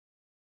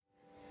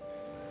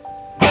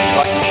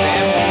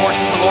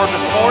Lord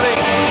this morning.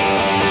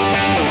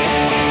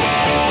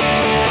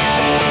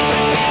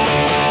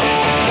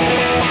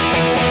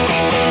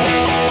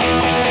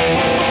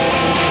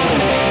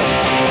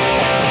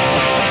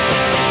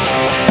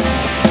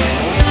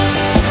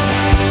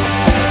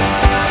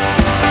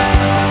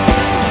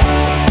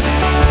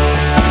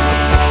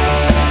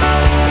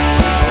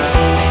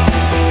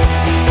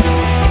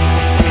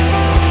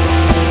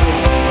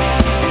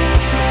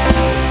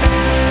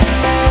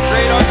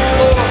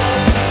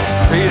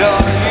 Great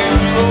are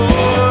you,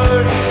 Lord.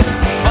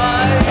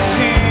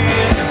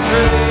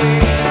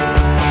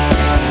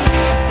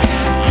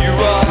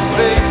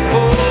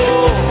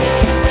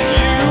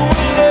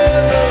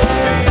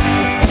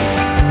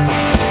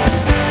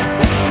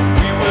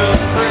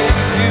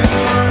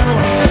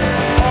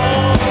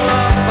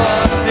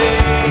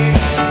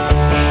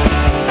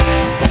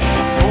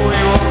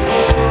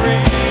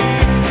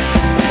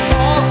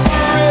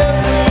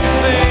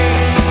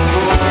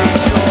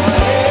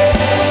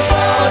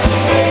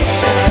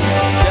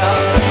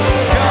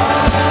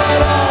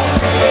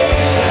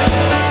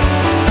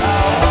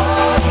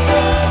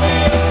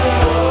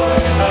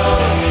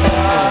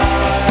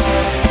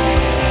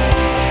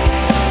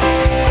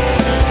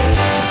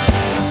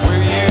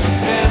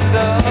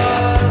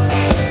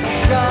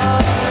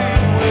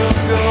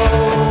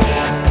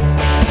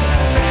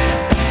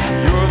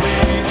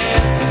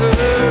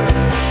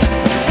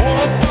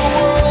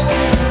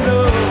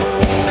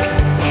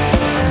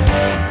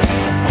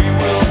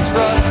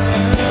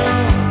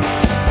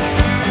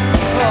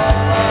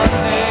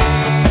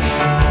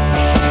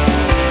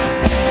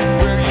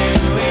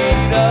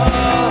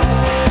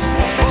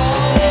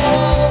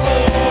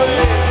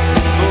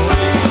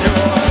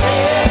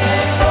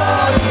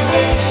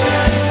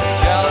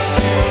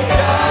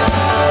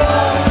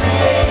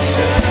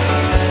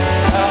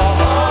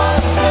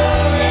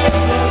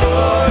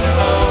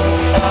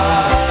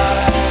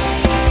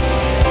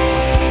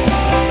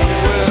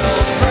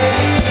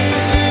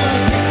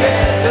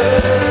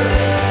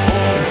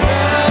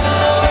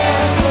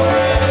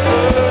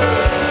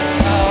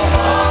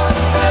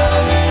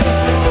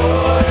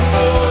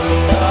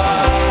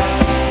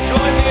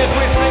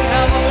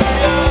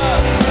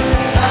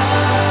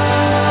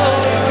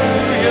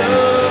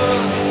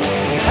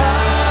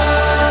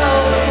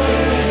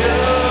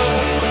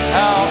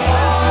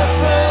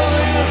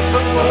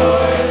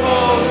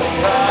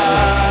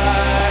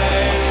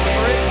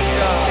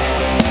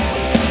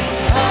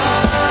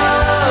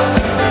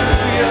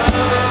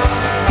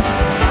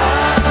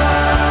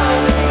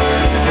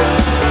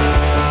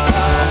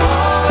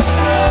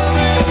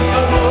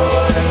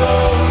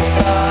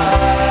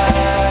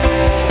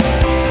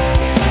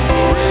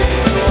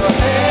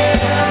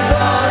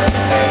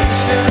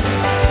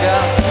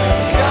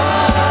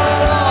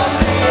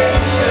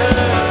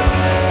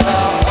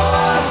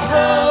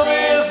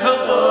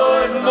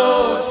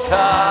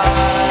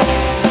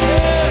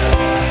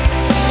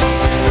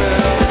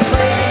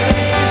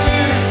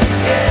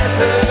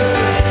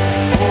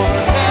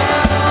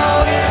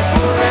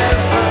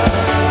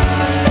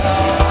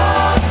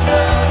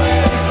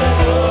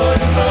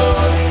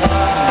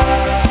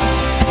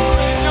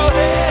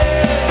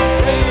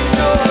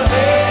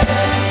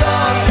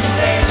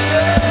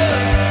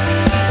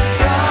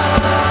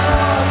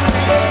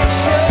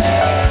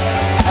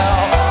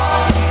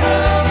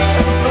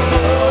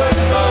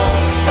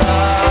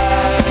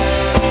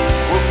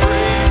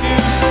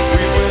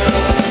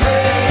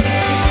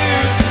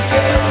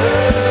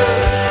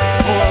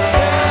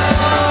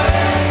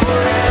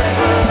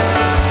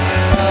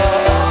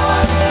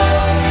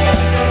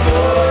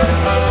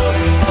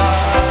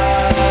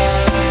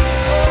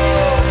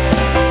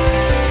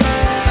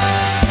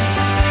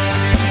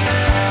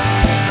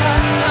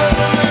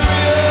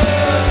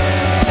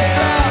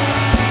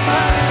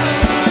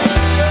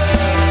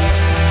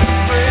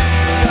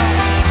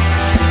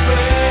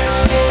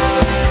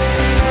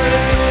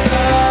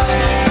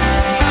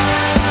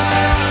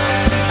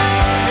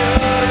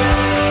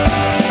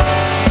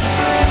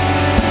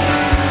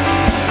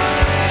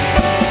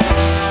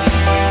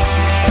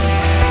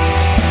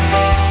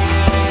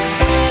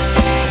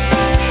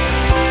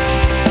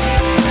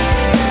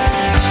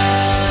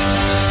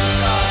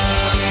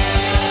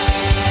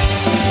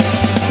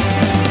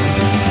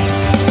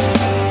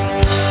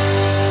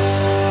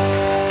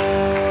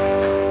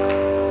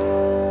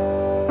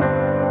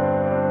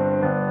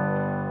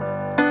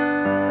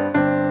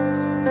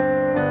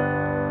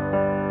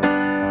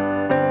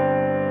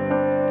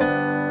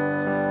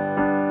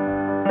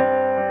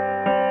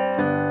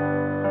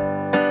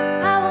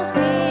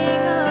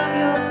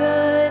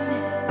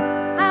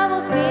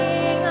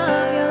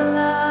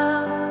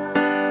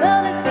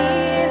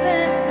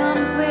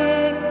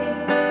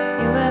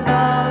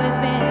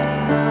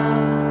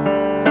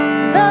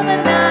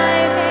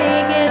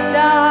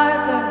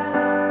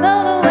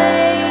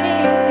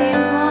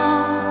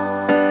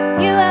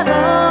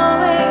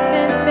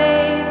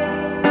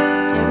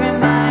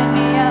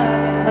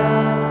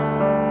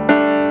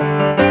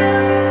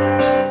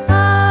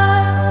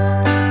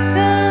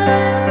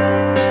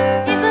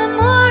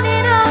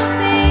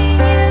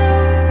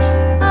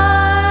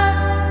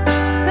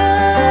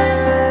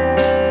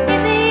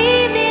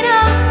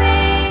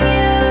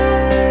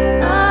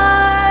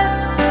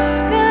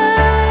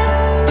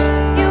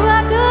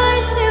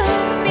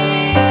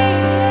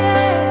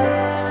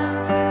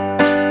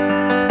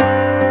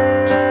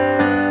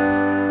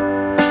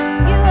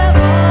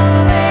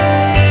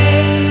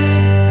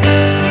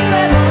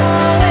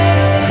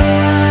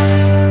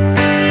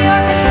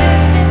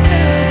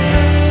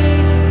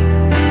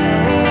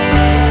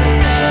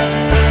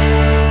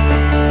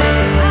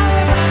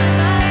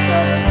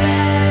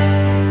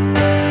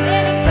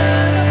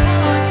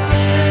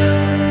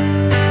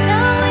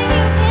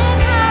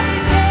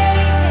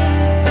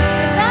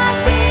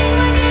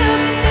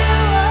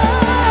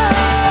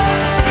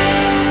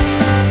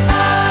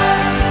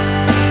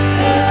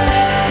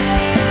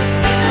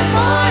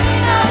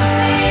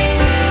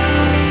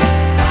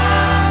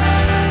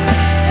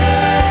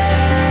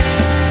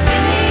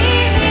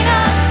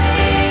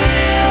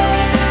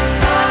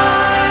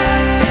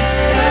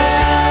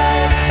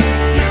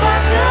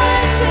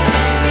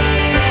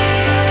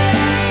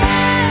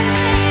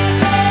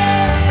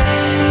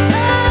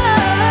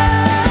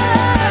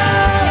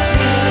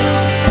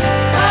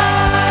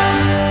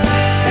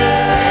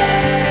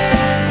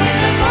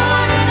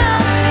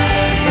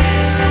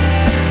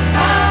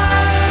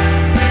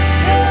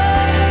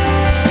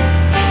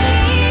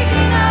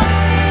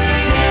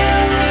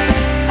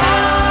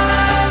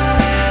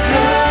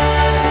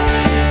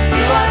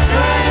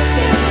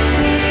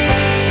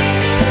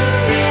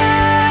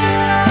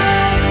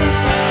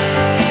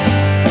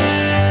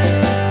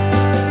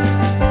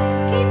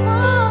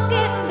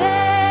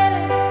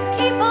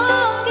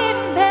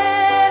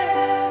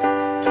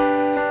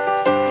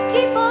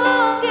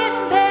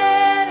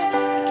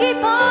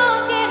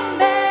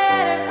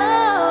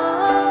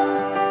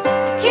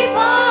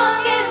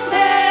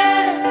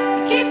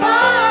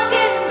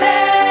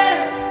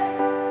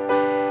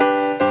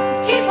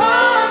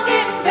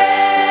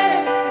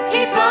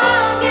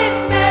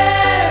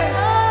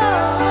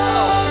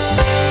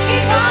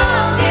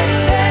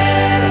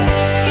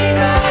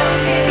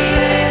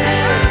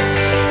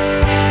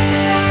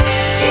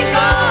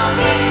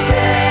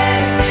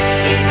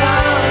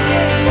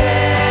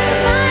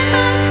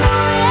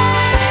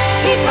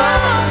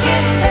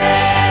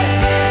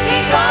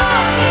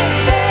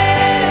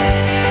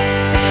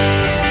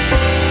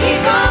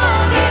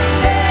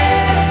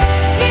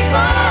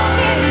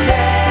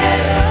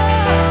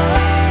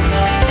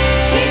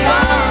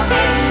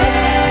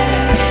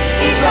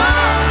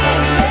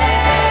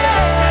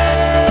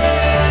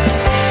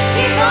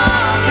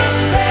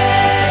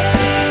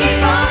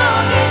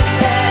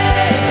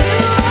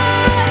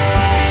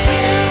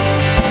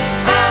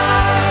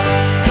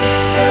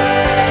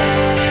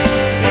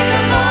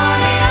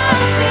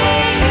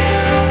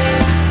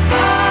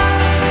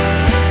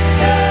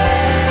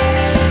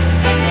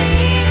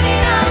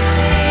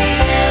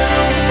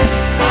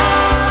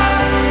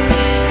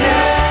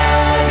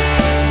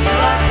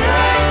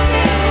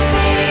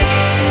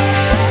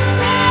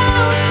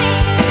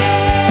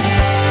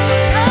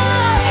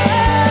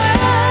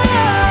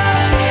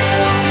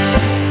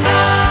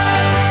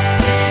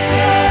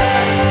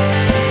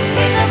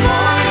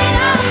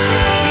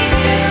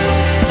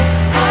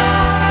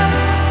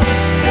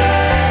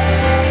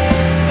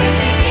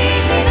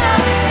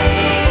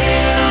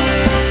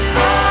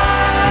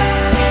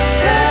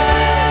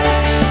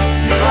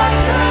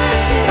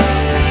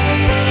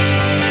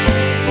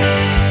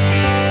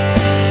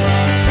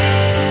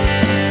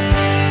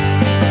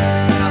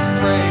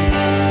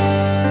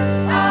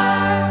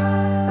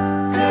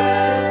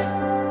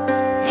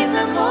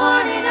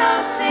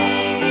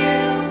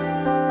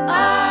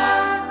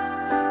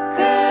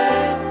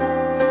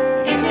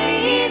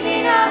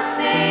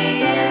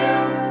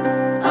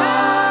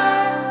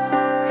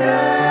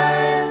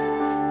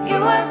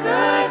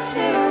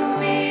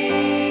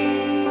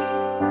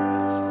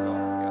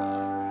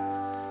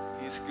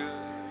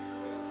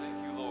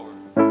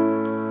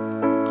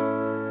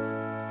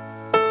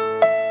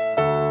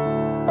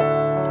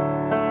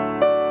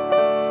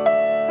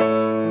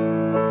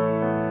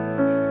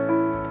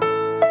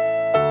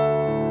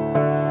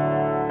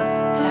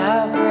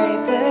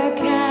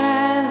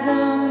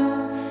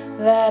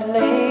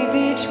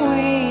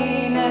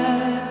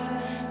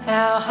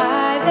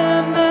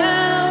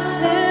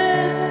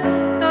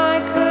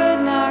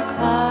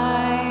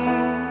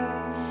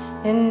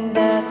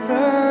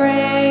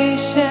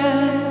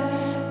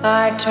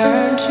 I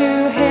turned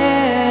to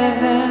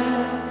heaven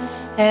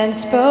and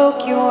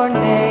spoke your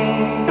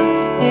name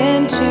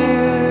into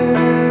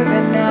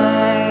the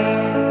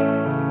night.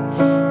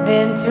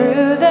 Then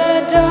through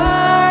the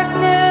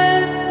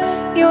darkness,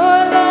 your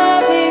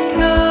loving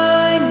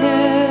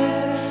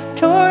kindness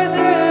tore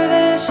through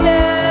the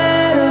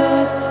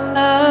shadows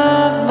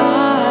of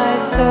my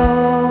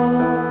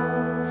soul.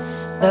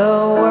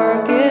 The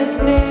work is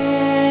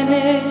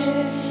finished,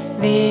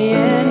 the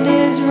end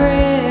is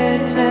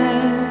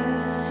written.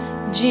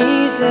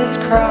 Jesus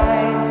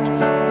Christ,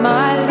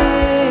 my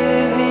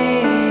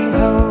living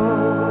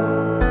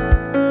hope.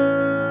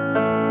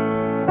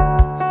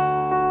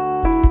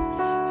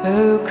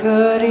 Who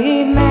could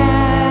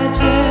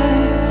imagine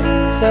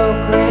so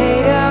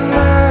great a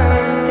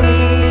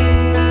mercy?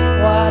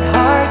 What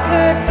heart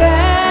could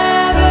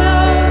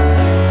fathom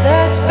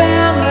such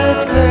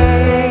boundless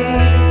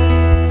grace?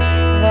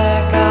 The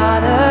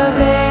God of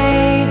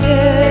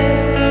ages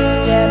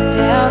stepped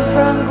down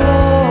from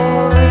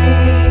glory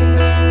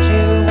to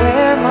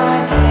wear my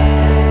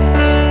sin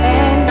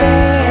and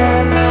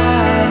bear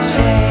my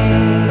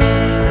shame.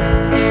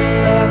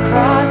 The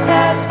cross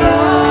has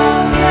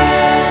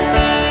spoken,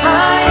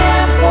 I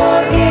am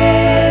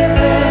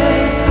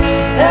forgiven.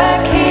 The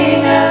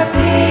King of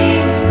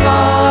Kings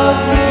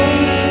calls me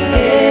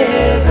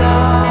his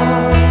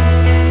own.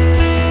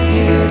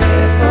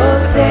 Beautiful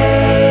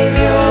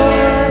Savior,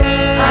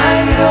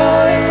 I'm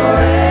yours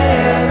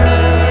forever.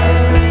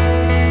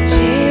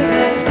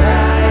 Jesus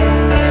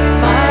Christ,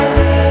 my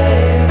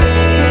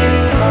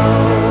living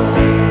hope.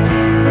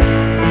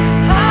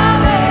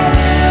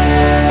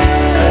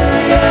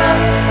 Hallelujah,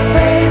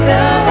 praise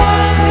the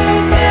one who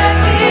set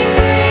me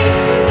free.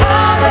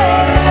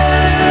 Hallelujah,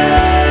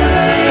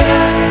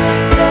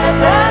 death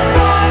has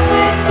lost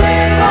its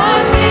grip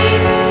on me.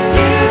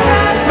 You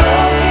have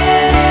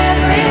broken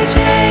every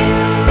chain.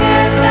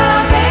 There's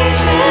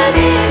salvation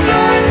in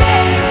your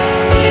name,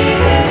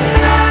 Jesus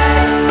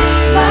Christ,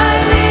 my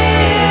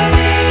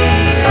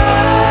living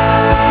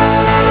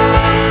hope.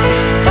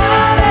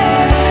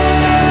 Hallelujah,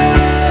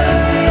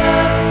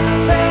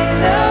 praise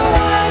the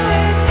one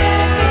who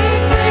set me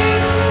free.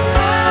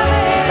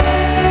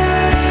 Hallelujah,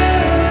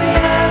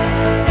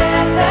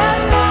 death has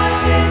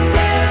lost its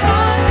grip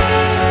on me.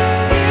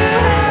 You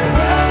have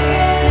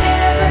broken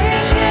every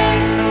chain.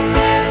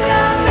 There's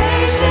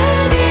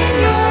salvation in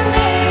your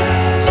name,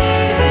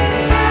 Jesus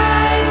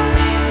Christ,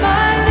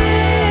 my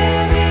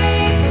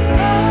living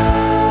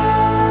hope.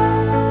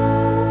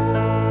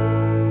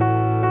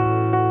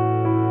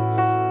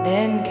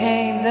 Then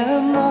came the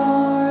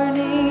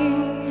morning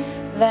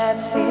that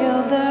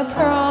sealed the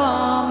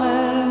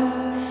promise.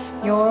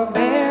 Your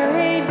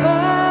buried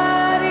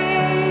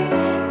body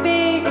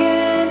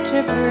began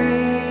to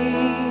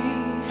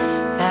breathe.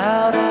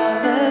 Out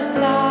of the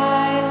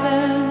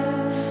silence,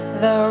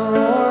 the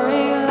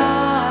roaring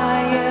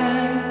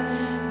lion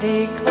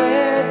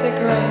declared the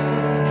grave.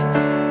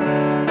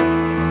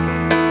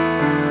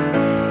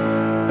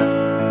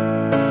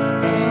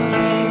 Then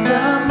came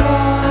the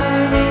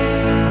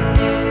morning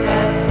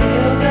that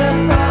sealed the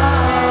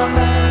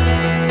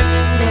promise.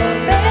 Your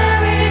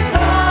buried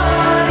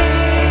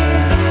body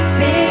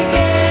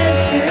began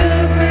to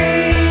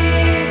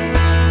breathe.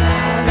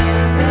 Out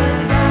of the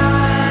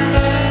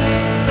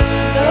silence,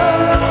 the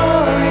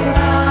roaring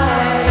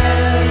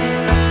lion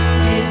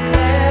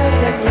declared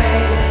the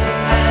grave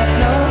has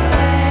no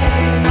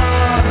claim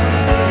on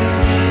me.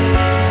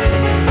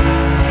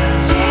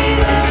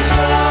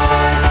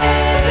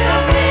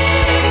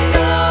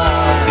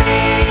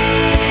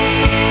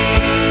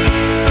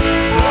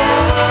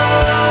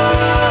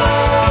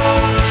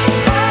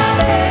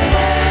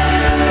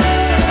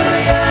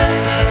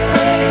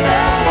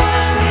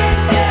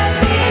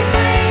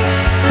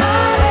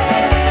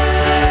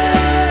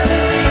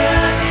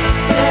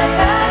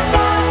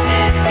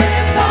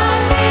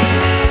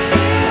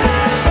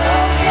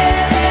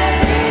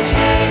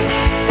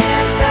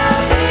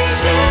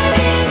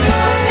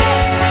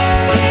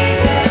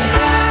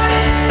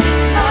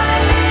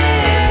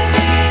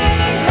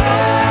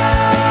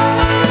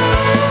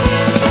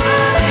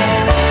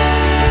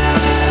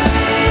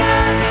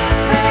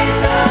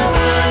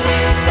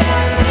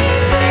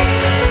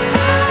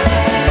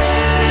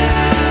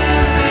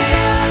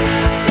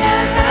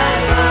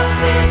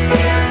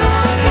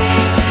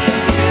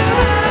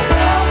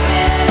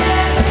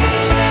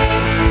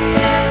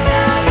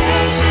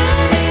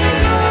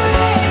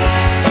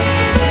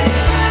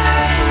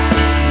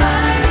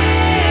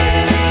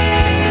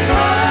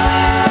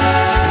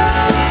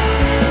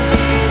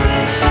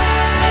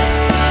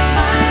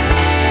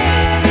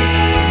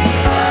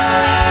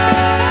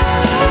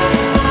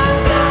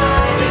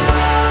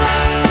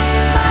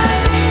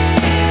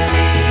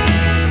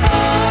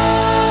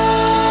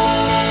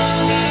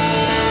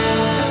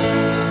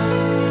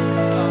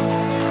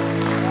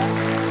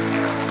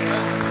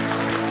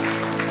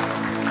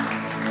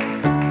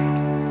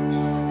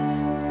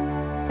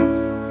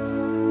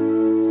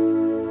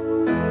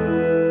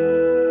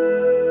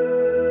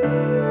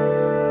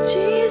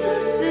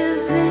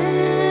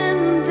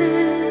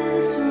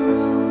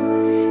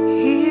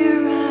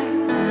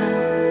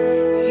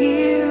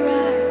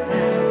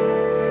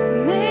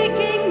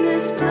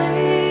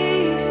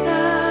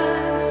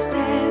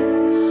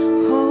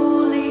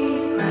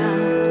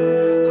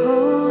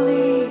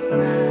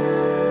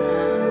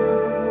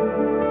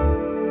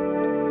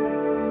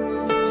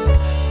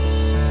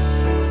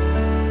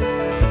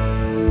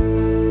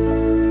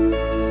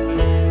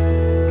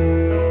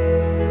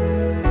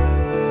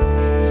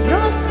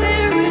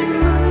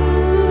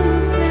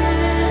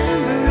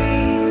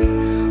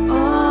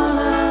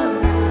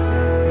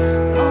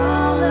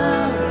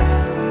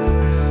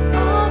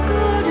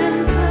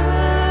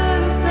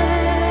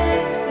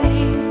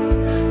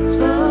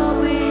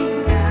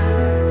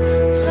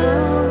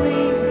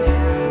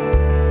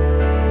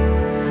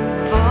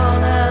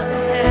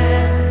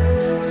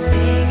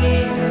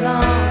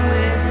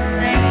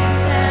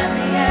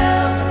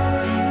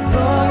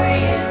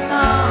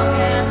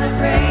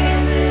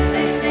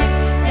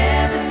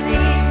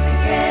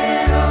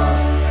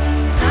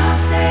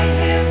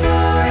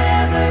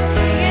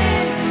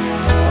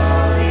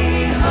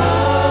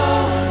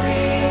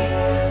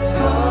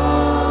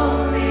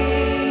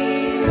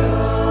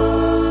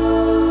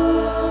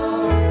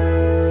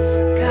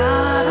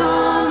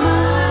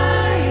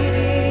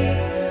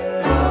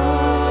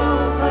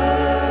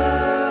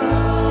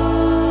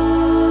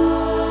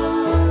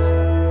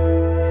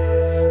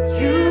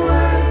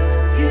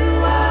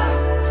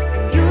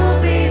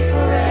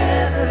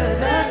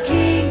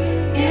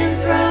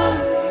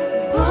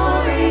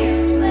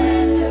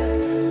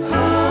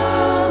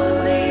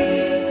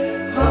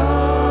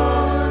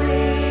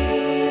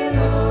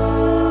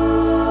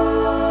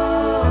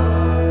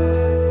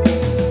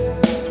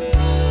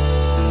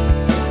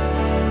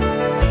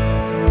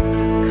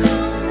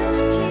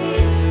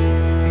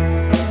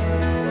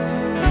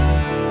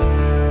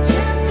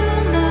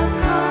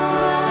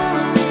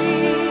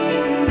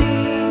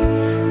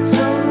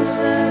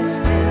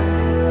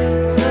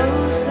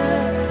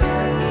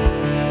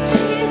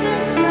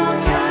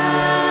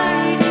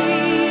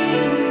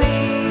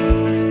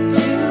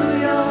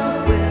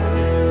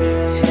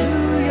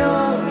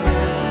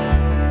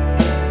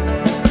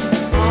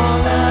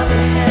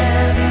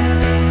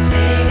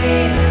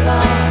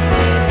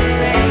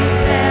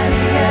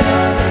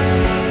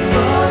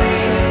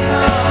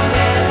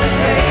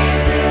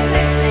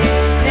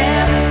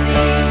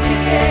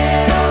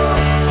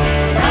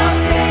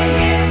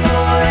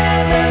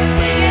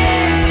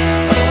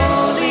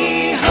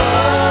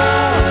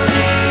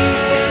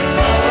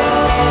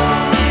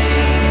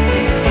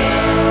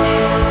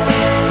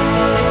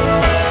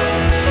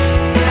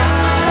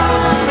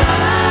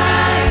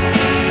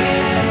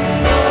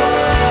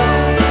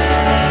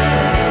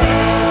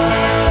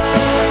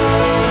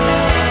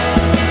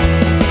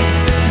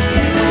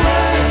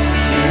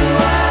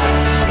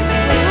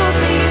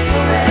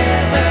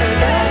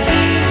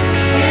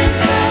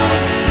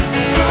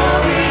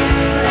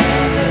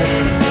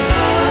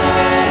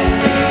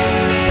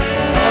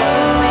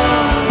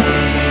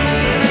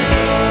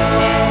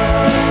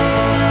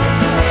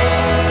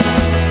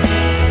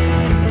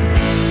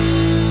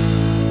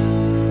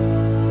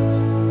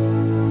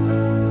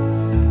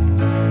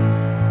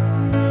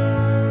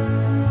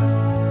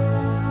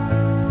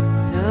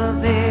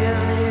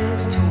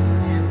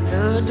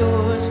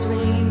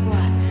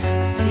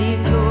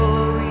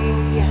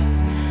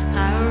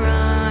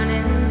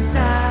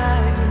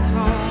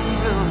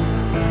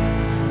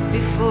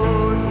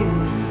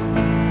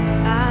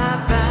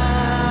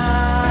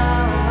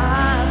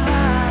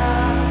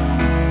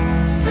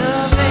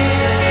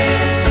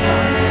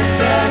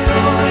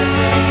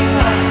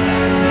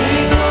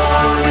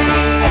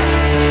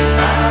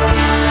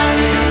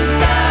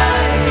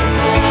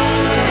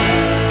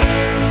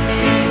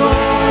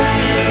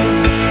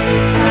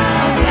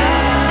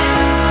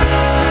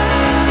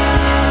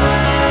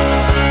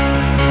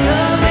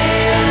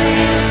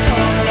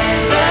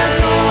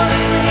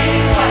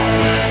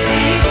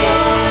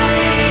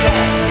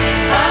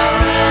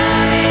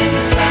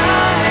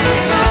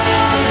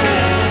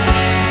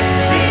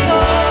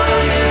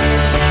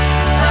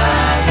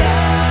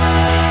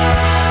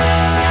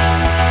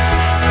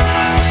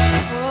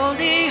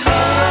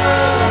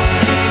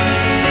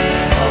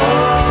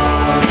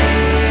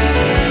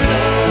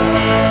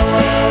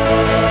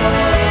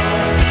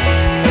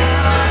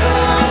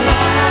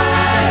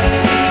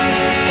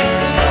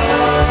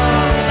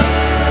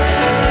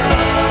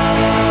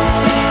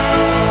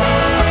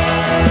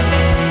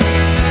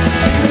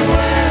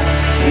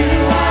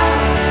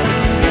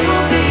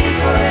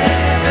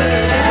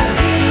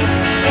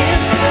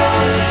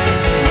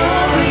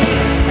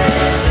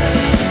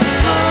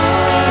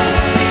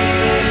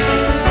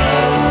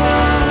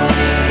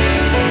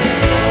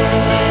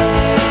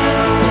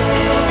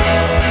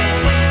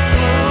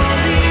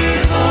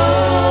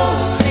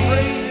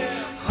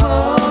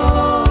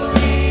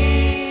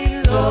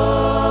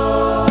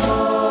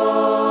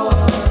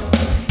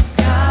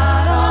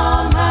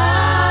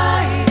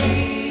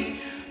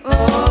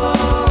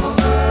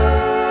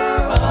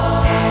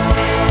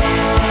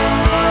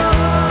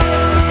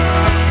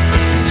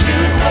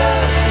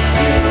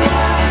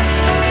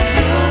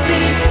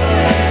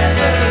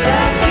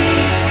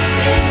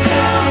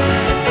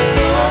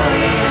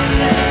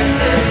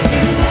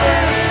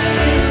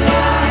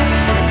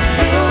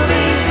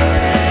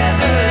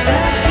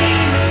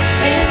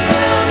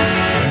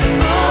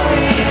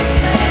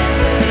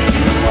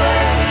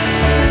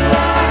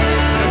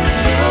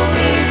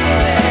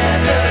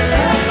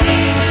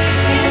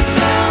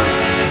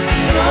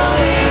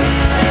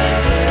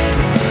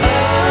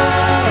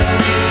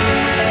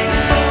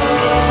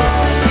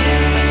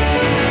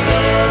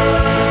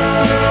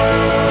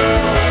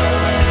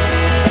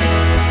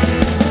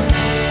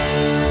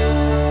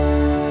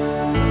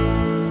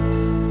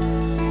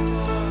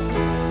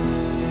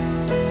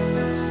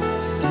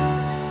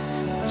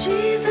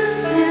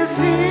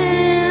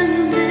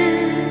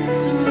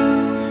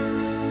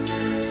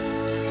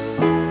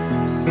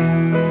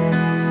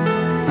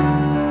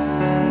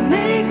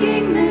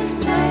 this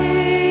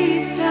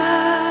place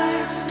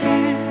I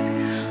stand,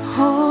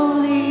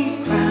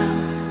 holy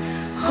ground,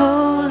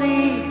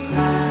 holy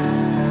ground.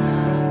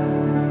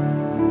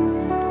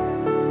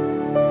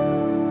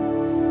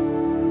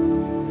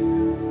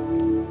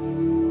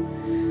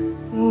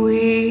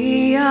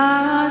 We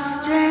are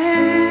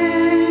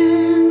standing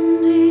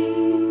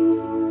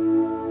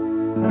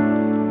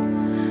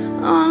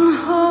on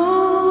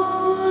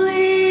holy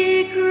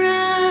ground,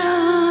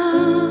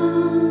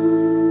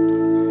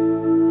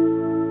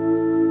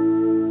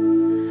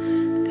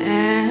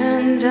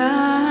 and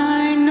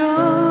I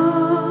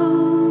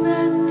know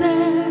that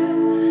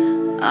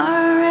there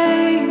are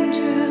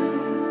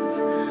angels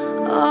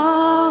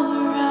all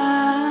around.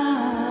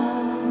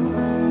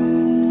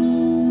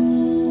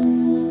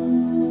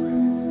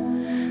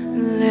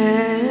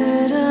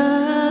 Let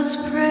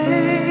us praise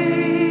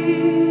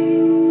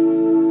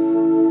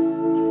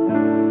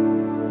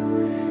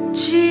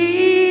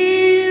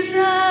Jesus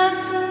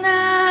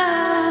now.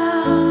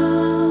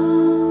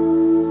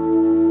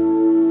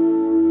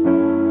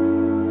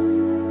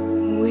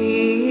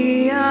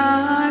 We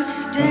are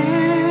standing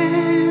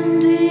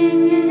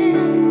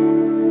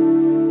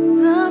in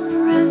the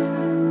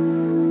presence.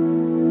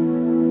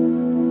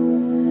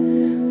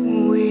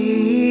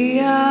 We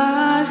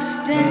are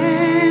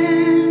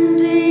standing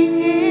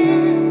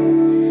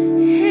in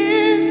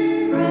His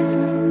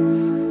presence.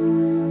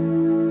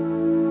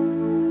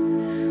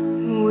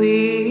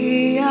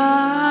 We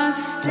are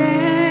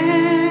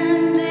standing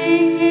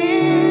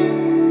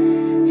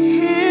in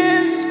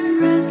His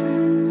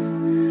presence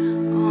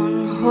on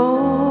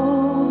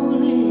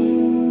holy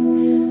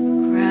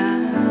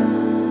ground.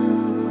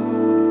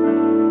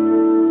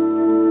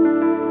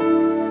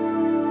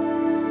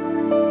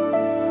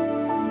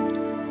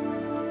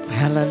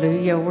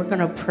 Hallelujah. We're going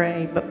to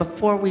pray. But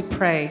before we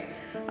pray,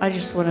 I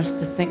just want us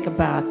to think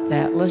about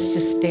that. Let's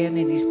just stand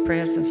in His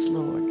presence,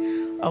 Lord.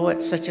 Oh,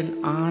 it's such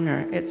an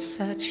honor. It's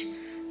such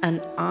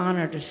an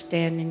honor to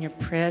stand in your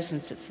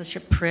presence. It's such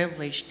a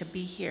privilege to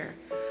be here.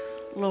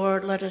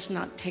 Lord, let us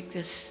not take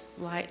this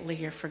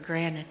lightly or for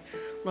granted.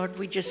 Lord,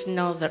 we just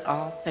know that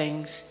all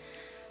things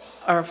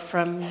are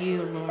from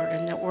you, Lord,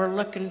 and that we're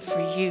looking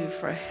for you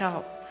for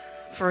help,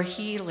 for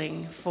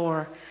healing,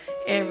 for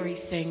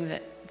everything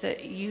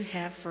that you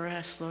have for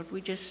us, Lord. We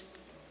just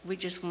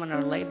want to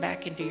lay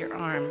back into your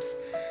arms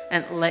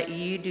and let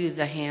you do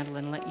the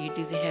handling, let you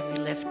do the heavy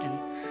lifting.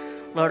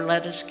 Lord,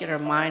 let us get our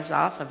minds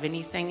off of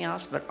anything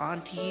else but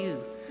onto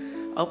you.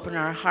 Open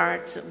our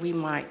hearts that we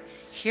might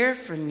hear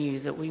from you,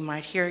 that we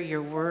might hear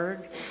your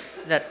word,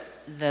 that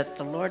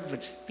the Lord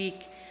would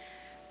speak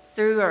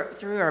through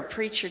our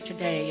preacher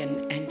today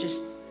and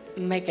just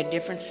make a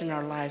difference in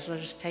our lives. Let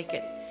us take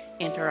it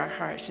into our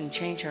hearts and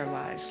change our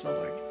lives,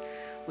 Lord.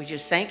 We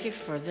just thank you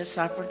for this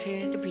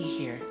opportunity to be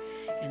here.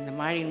 In the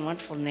mighty and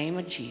wonderful name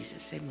of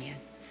Jesus, amen.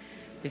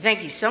 We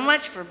thank you so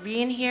much for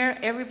being here.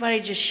 Everybody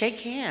just shake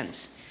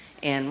hands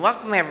and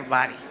welcome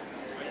everybody.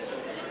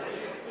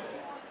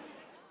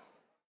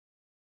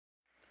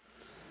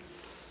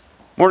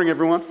 Morning,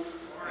 everyone. Morning.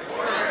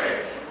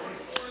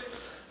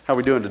 How are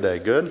we doing today?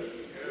 Good?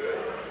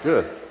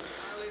 Good.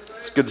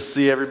 It's good to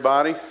see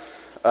everybody.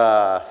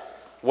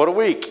 What a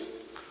week.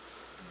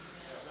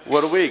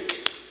 What a week.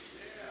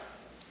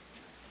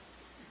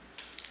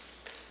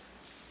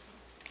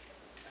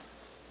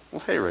 Well,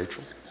 hey,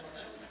 Rachel.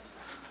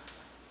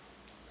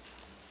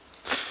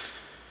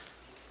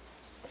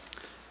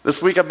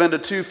 This week I've been to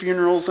 2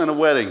 funerals and a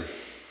wedding.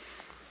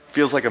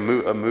 Feels like a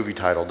movie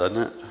title, doesn't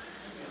it?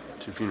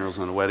 2 funerals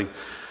and a wedding.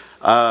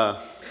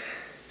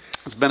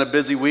 It's been a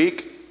busy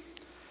week.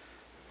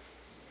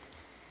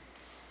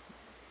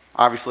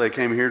 Obviously, I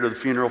came here to the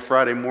funeral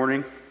Friday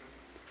morning.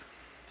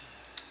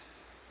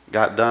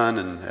 Got done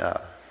and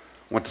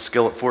went to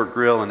Skillet Fork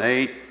Grill and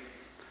ate.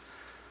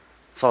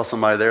 Saw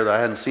somebody there that I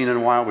hadn't seen in a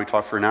while. We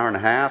talked for an hour and a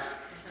half.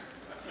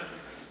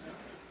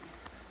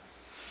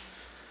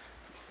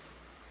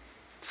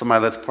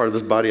 Somebody that's part of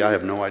this body, I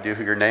have no idea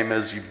who your name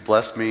is. You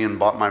blessed me and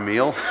bought my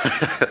meal.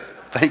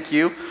 Thank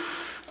you.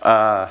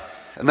 And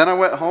then I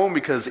went home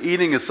because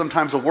eating is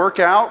sometimes a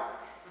workout.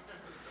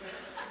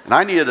 And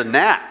I needed a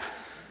nap.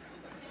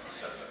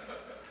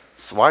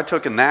 So I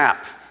took a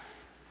nap.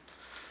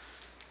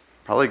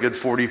 Probably a good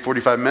 40,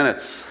 45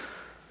 minutes.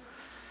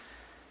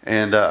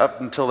 And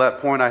up until that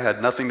point, I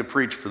had nothing to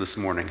preach for this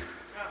morning.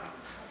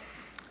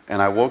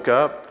 And I woke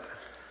up,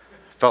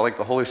 felt like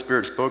the Holy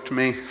Spirit spoke to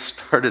me,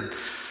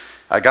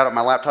 I got up my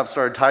laptop,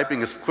 started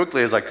typing as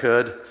quickly as I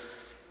could.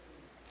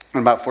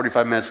 And about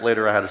 45 minutes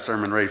later, I had a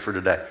sermon ready for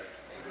today.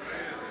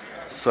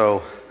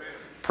 So,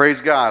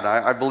 praise God.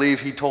 I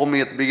believe He told me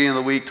at the beginning of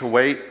the week to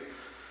wait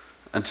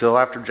until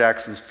after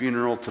Jackson's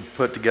funeral to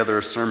put together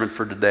a sermon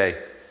for today.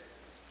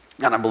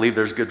 And I believe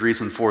there's good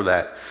reason for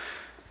that.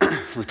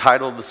 The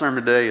title of the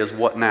sermon today is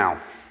What Now?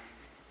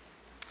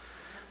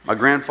 My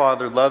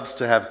grandfather loves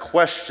to have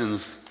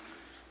questions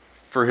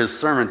for his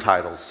sermon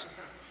titles.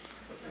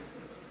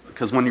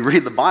 Because when you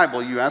read the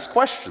Bible, you ask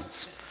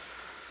questions.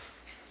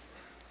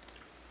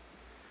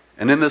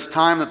 And in this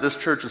time that this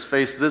church has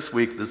faced this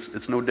week,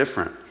 it's no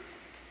different.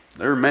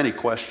 There are many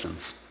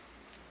questions.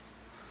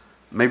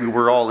 Maybe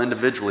we're all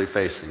individually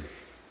facing.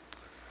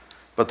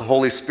 But the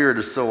Holy Spirit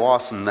is so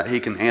awesome that he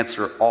can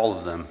answer all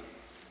of them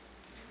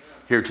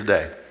here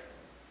today.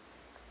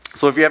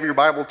 So if you have your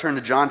Bible, turn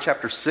to John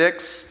chapter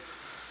 6.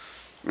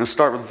 I'm going to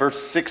start with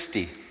verse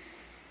 60.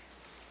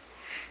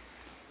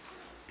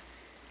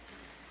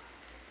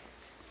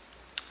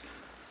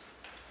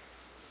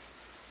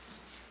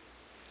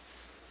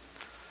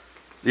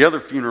 The other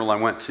funeral I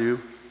went to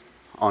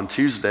on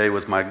Tuesday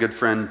was my good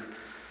friend,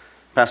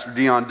 Pastor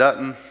Dion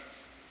Dutton,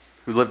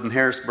 who lived in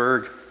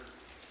Harrisburg.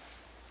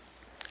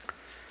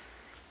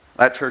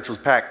 That church was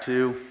packed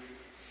too.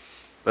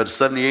 But at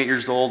 78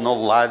 years old and all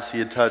the lives he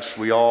had touched,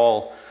 it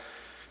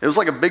was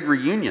like a big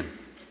reunion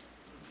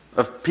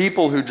of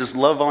people who just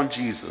love on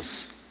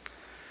Jesus.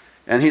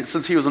 And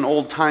since he was an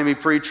old-timey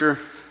preacher,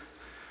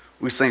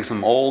 we sang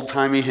some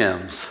old-timey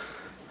hymns.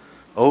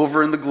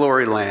 Over in the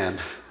glory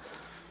land.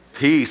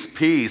 Peace,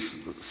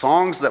 peace.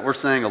 Songs that were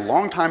sang a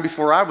long time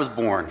before I was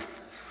born.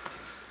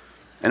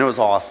 And it was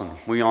awesome.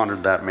 We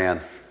honored that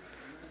man.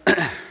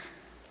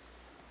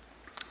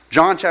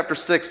 John chapter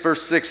 6,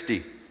 verse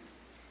 60.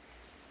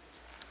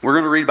 We're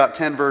going to read about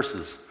 10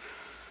 verses.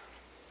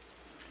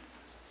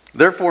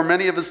 Therefore,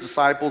 many of his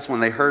disciples, when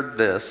they heard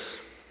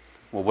this,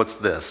 well, what's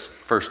this?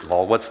 First of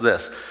all, what's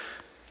this?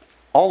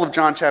 All of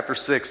John chapter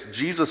 6,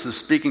 Jesus is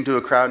speaking to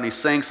a crowd and he's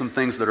saying some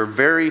things that are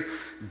very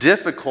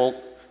difficult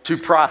to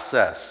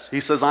process. He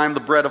says, I am the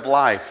bread of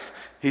life.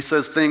 He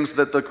says things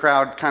that the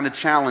crowd kind of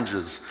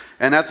challenges.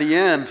 And at the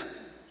end,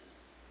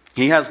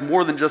 he has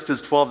more than just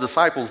his 12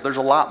 disciples. There's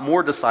a lot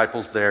more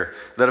disciples there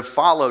that have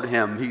followed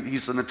him.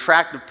 He's an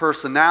attractive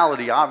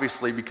personality,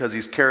 obviously, because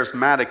he's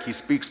charismatic. He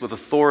speaks with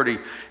authority.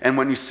 And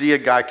when you see a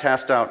guy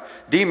cast out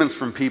demons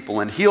from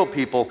people and heal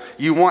people,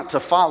 you want to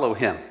follow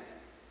him.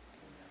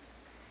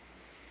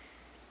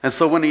 And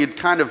so when he had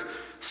kind of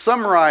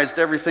summarized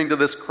everything to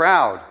this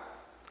crowd,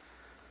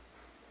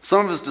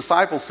 some of his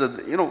disciples said,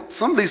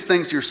 some of these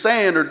things you're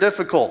saying are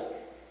difficult.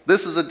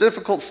 This is a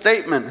difficult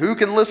statement. Who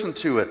can listen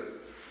to it?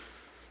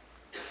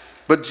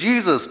 But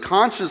Jesus,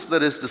 conscious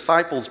that his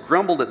disciples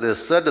grumbled at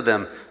this, said to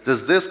them,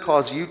 does this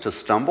cause you to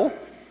stumble?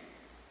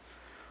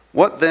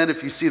 What then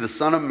if you see the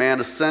Son of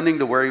Man ascending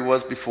to where he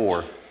was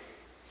before?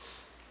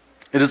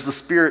 It is the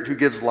Spirit who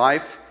gives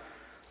life.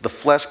 The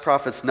flesh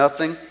profits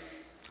nothing.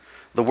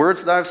 The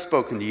words that I have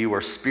spoken to you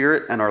are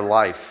spirit and are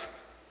life.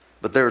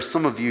 But there are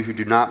some of you who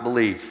do not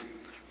believe.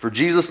 For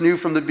Jesus knew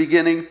from the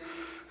beginning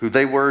who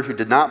they were who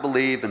did not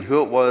believe and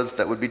who it was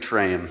that would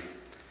betray him.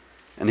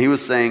 And he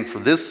was saying, for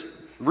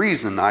this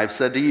reason I have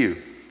said to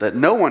you, that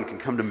no one can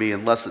come to me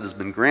unless it has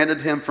been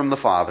granted him from the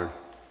Father.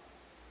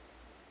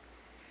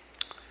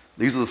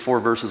 These are the 4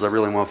 verses I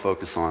really want to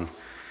focus on.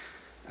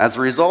 As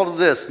a result of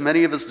this,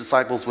 many of his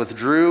disciples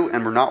withdrew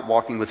and were not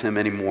walking with him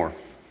anymore.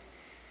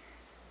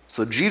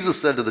 So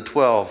Jesus said to the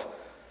 12,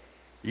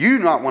 you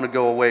do not want to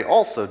go away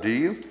also, do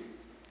you?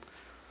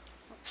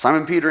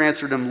 Simon Peter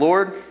answered him,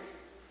 Lord,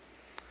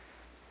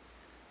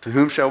 to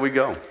whom shall we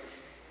go?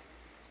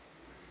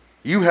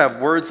 You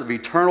have words of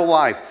eternal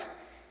life.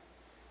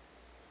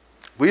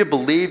 We have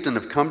believed and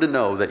have come to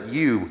know that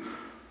you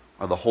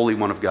are the Holy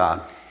One of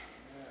God.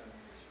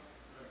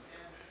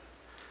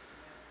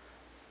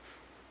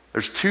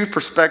 There's 2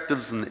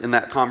 perspectives in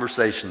that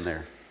conversation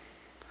there.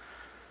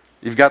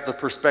 You've got the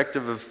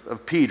perspective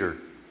of Peter.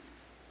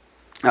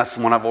 That's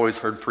the one I've always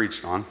heard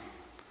preached on.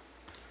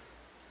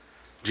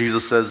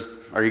 Jesus says,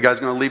 are you guys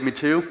going to leave me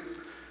too?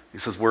 He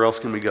says, where else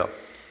can we go?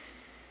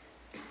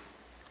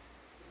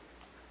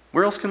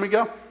 Where else can we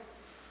go?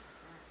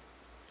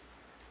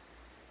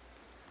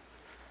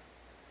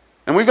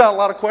 And we've got a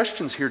lot of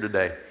questions here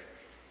today.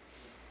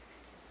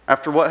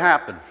 After what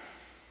happened.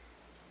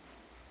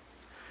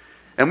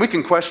 And we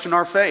can question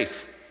our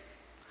faith.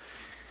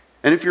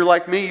 And if you're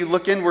like me, you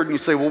look inward and you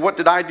say, well, what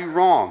did I do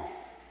wrong?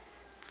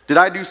 Did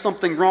I do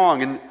something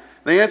wrong? And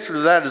the answer to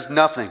that is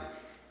nothing.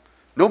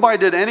 Nobody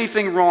did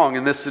anything wrong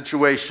in this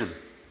situation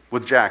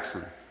with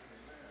Jackson.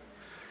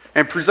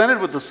 And presented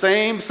with the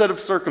same set of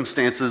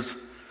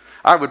circumstances,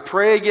 I would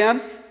pray again,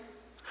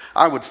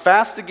 I would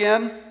fast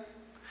again,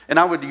 and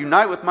I would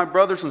unite with my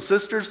brothers and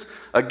sisters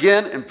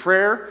again in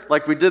prayer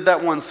like we did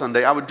that one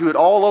Sunday. I would do it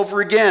all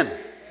over again.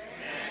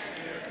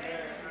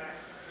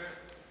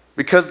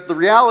 Because the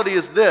reality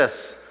is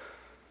this: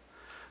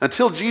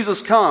 until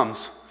Jesus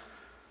comes,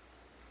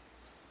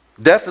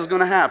 death is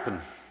going to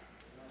happen.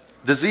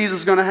 Disease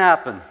is going to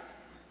happen.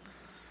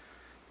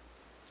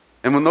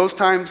 And when those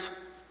times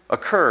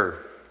occur,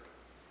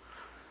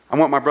 I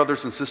want my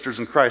brothers and sisters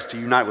in Christ to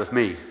unite with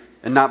me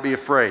and not be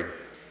afraid.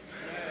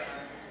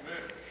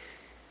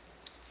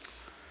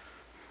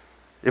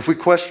 If we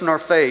question our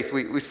faith,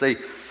 we say,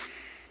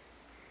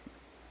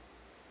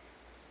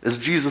 is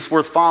Jesus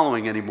worth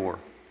following anymore?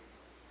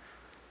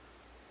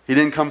 He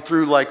didn't come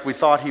through like we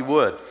thought he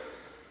would.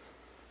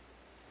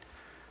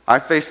 I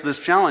faced this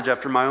challenge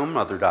after my own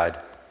mother died.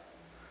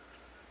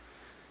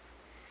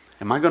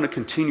 Am I going to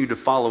continue to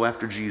follow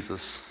after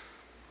Jesus?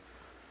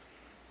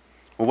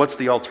 Well, what's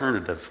the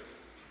alternative?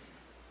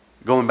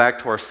 Going back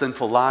to our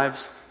sinful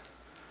lives?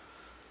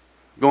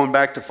 going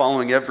back to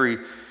following every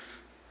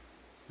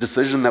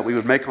decision that we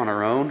would make on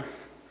our own.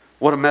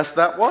 What a mess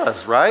that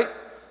was, right?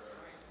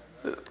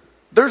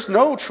 There's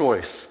no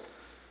choice.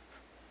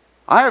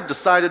 I have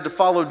decided to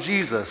follow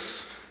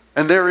Jesus,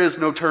 and there is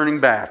no turning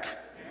back.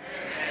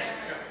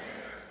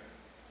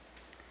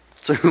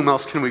 So whom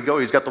else can we go?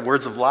 He's got the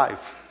words of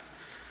life.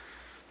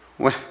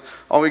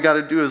 All we got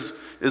to do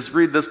is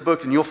read this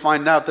book, and you'll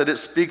find out that it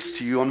speaks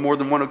to you on more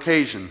than one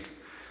occasion,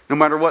 no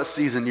matter what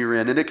season you're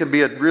in. And it can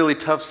be a really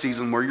tough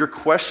season where you're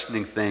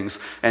questioning things,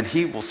 and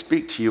he will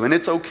speak to you. And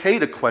it's okay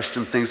to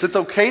question things. It's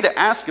okay to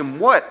ask him,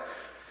 what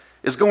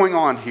is going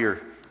on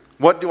here?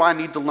 What do I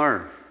need to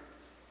learn?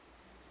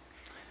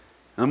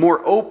 And the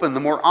more open, the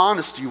more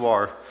honest you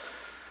are,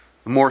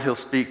 the more he'll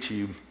speak to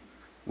you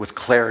with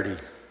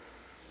clarity.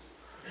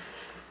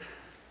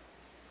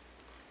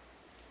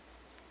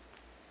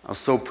 I was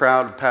so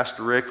proud of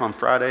Pastor Rick on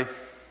Friday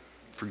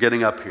for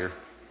getting up here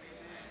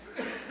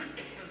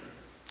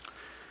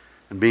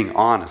and being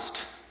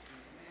honest,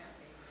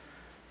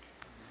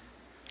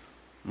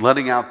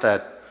 letting out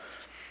that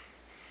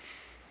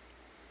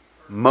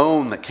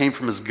moan that came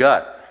from his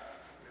gut.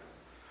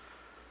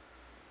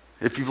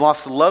 If you've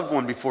lost a loved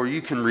one before,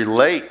 you can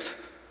relate.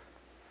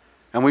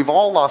 And we've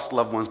all lost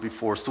loved ones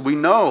before, so we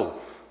know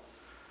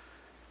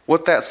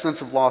what that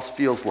sense of loss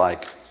feels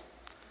like.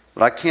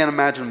 But I can't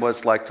imagine what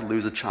it's like to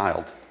lose a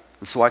child.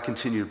 And so I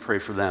continue to pray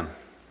for them.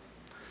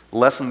 The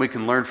lesson we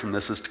can learn from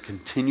this is to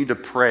continue to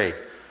pray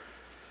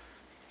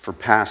for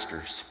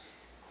pastors.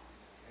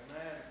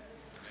 Amen.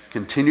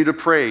 Continue to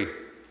pray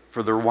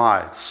for their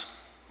wives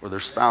or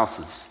their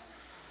spouses.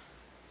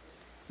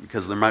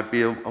 Because there might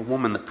be a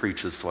woman that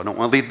preaches, so I don't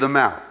want to leave them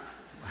out.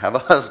 I have a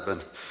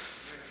husband.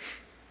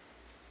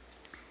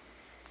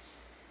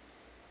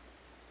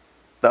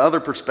 The other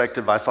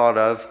perspective I thought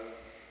of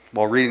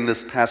while reading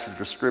this passage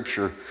of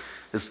Scripture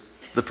is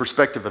the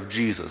perspective of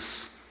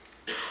Jesus.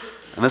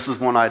 And this is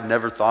one I'd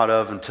never thought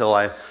of until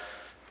I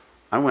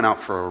went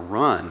out for a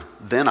run.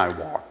 Then I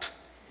walked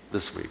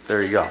this week.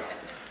 There you go.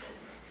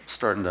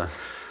 I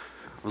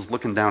was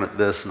looking down at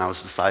this and I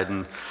was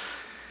deciding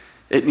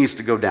it needs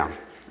to go down.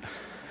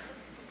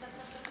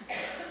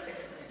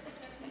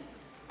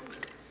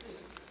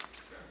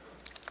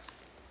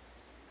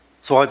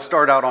 So I'd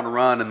start out on a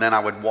run and then I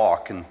would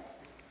walk. And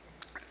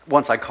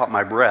once I caught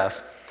my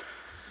breath,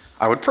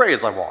 I would pray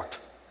as I walked.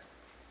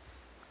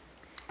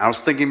 I was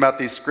thinking about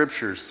these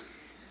scriptures.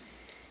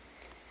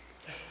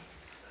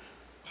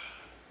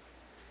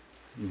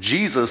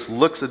 Jesus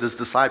looks at his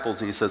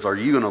disciples and he says, "Are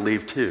you going to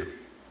leave too?"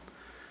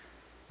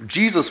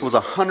 Jesus was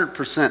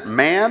 100%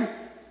 man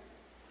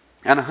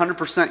and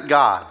 100%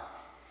 God.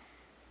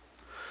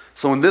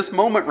 So in this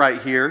moment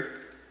right here,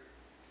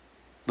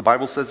 the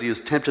Bible says he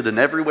was tempted in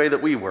every way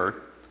that we were.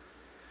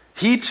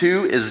 He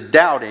too is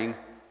doubting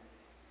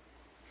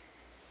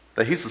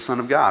that he's the Son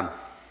of God.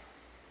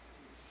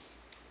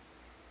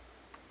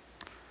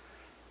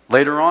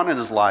 Later on in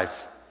his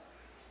life,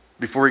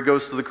 before he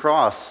goes to the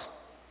cross,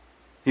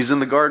 he's in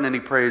the garden and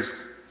he prays,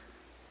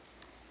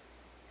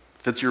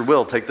 "If it's your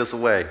will, take this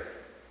away."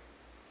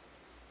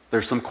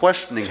 There's some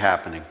questioning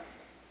happening.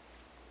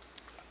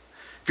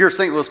 If you're a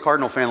St. Louis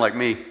Cardinal fan like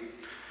me,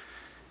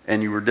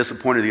 and you were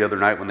disappointed the other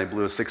night when they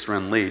blew a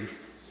 6-run lead,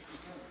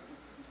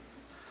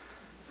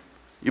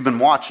 you've been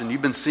watching,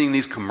 you've been seeing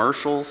these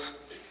commercials.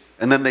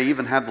 And then they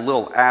even have the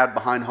little ad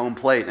behind home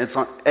plate. And it's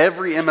on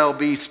every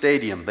MLB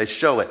stadium. They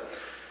show it.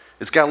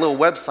 It's got a little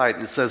website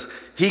and it says,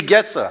 "He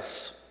gets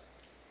us."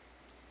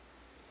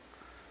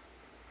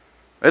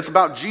 It's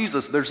about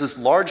Jesus. There's this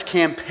large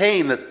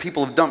campaign that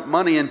people have dumped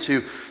money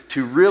into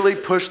to really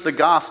push the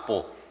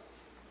gospel.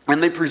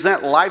 And they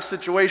present life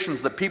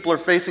situations that people are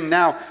facing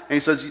now. And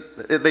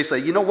they say,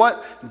 "You know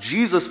what?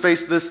 Jesus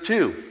faced this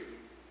too.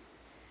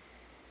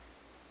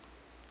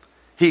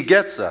 He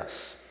gets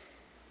us."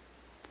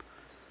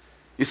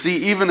 You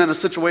see, even in a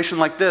situation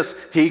like this,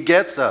 he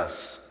gets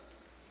us.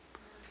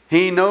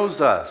 He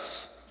knows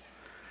us.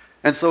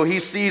 And so he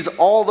sees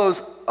all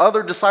those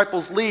other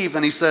disciples leave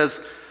and he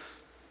says,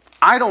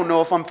 "I don't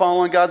know if I'm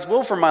following God's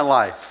will for my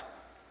life."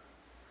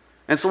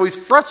 And so he's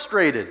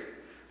frustrated.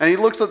 And he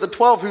looks at the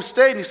 12 who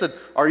stayed and he said,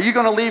 "Are you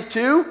going to leave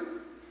too?"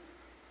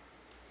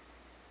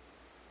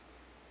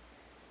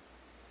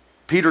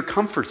 Peter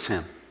comforts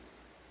him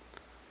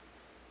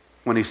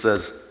when he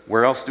says,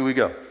 "Where else do we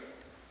go?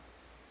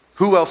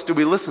 Who else do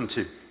we listen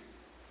to?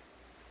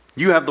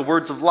 You have the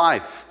words of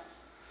life.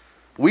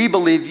 We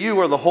believe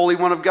you are the Holy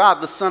One of God,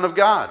 the Son of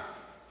God."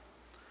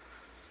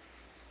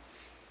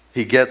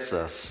 He gets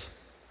us.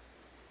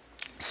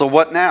 So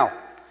what now?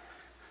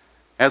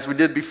 As we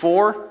did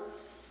before,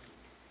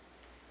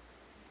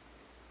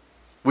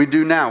 we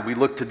do now. We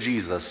look to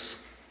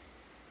Jesus.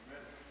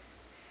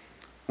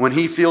 When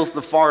he feels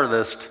the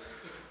farthest,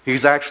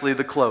 he's actually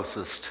the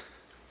closest.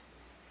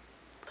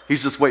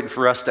 He's just waiting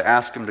for us to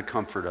ask him to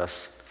comfort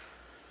us.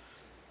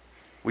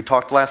 We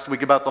talked last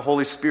week about the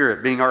Holy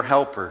Spirit being our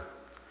helper.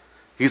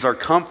 He's our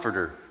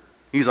comforter.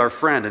 He's our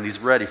friend, and he's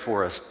ready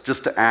for us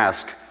just to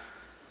ask,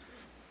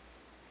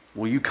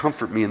 "Will you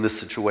comfort me in this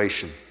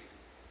situation?"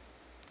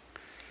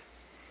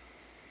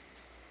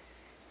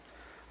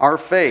 Our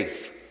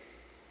faith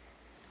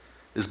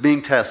is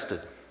being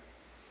tested,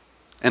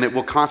 and it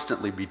will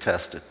constantly be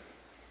tested.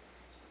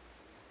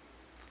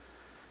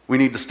 We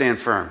need to stand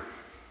firm.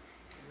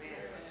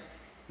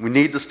 We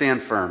need to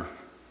stand firm.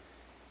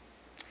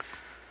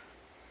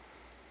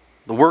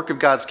 The work of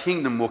God's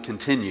kingdom will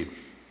continue.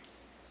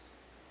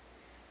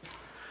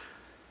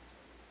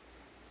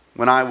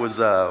 When I was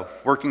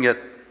working at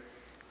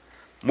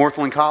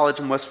Northland College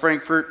in West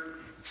Frankfort,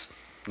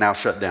 it's now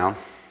shut down.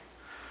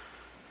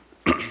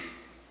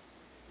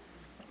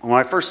 When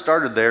I first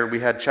started there, we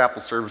had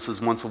chapel services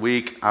once a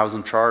week. I was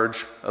in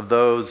charge of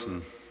those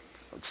and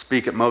would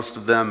speak at most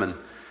of them. And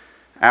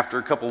after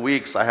a couple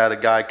weeks, I had a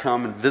guy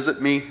come and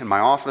visit me in my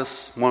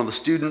office, one of the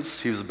students.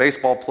 He was a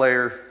baseball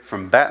player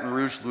from Baton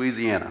Rouge,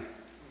 Louisiana.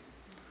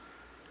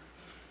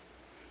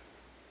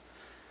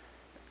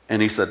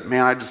 And he said,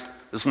 man, I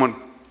just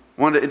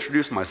wanted to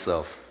introduce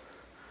myself.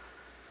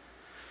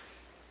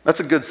 That's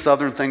a good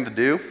southern thing to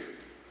do.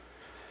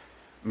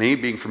 Me,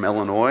 being from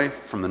Illinois,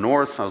 from the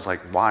north, I was like,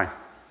 why?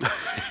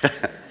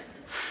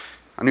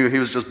 I knew he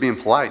was just being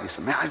polite. He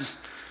said, man, I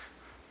just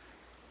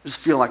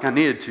feel like I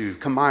needed to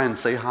come by and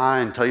say hi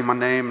and tell you my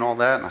name and all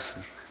that. And I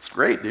said, it's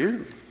great,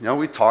 dude. You know,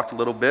 we talked a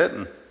little bit.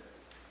 And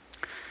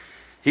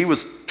he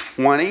was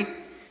 20,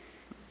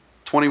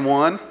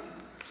 21.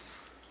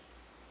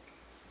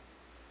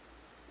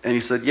 And he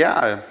said,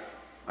 yeah.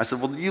 I said,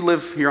 well, do you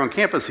live here on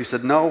campus? He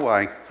said, no,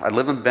 I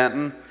live in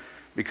Benton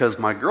because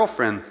my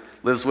girlfriend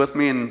lives with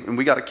me and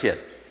we got a kid.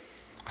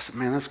 I said,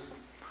 man,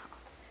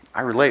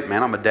 I relate,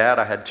 man. I'm a dad.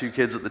 I had 2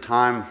 kids at the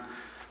time.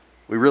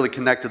 We really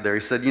connected there. He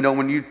said, you know,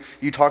 when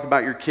you talk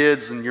about your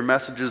kids and your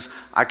messages,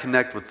 I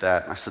connect with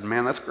that. And I said,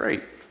 man, that's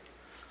great.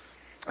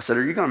 I said,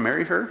 are you going to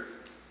marry her?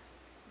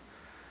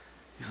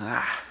 He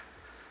said,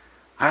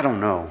 I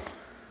don't know.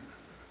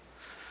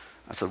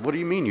 I said, what do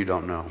you mean you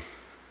don't know?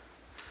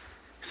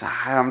 He said,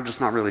 I'm just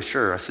not really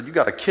sure. I said, you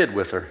got a kid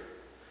with her.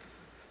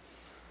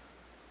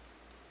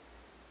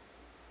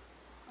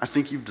 I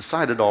think you've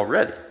decided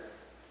already.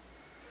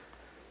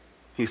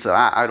 He said,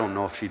 I don't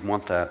know if she'd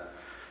want that.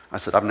 I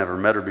said, I've never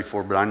met her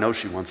before, but I know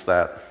she wants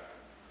that.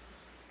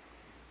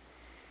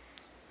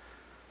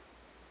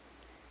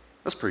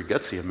 That's pretty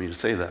gutsy of me to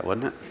say that,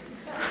 wasn't it?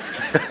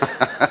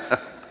 I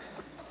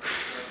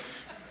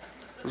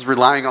was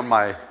relying on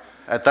my,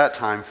 at that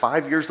time,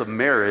 5 years of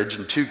marriage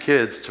and 2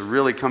 kids to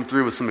really come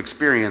through with some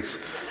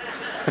experience.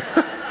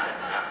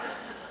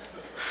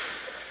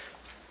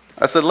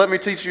 I said, let me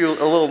teach you a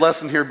little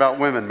lesson here about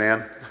women,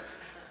 man.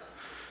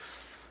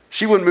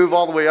 She wouldn't move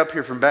all the way up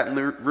here from Baton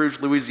Rouge,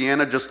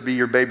 Louisiana, just to be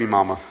your baby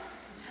mama.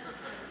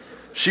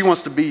 She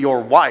wants to be your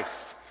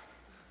wife,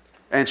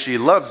 and she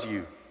loves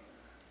you.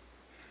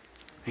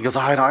 He goes,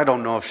 I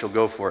don't know if she'll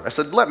go for it. I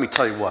said, let me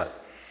tell you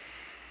what.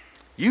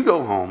 You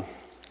go home.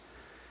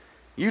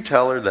 You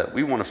tell her that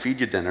we want to feed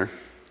you dinner.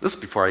 This is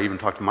before I even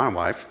talk to my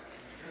wife.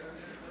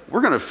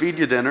 We're going to feed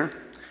you dinner,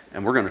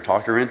 and we're going to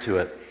talk her into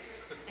it.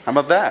 How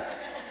about that?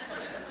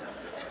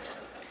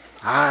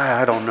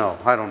 I don't know.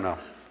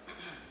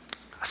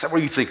 I said, what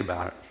do you think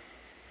about it?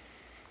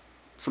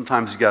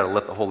 Sometimes you got to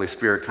let the Holy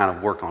Spirit kind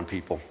of work on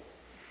people.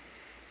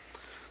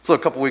 So a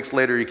couple weeks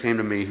later, he came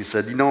to me. He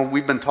said, you know,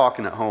 we've been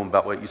talking at home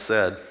about what you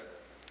said. It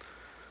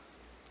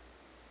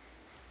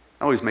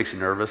always makes you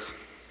nervous.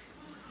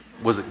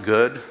 Was it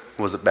good?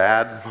 Was it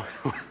bad?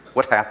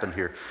 What happened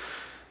here?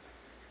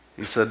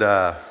 He said,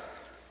 can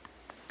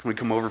we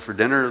come over for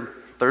dinner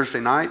Thursday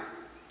night?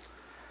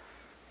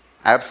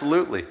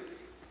 Absolutely.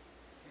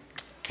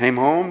 Came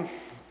home,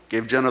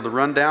 gave Jenna the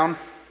rundown.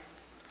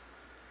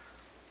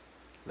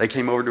 They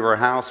came over to our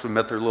house. We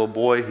met their little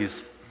boy.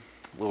 He's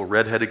a little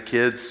redheaded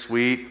kid,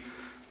 sweet,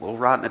 a little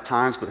rotten at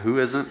times, but who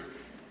isn't?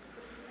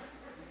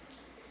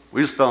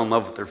 We just fell in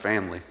love with their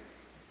family.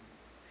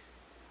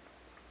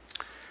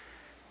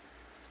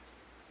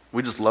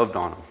 We just loved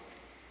on them.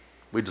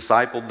 We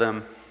discipled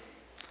them.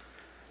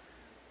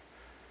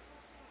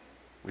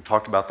 We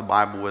talked about the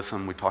Bible with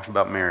them. We talked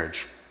about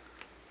marriage.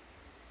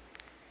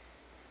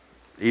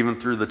 Even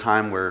through the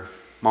time where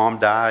Mom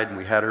died and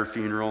we had her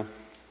funeral.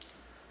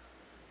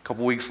 A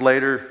couple weeks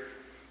later,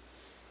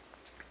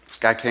 this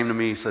guy came to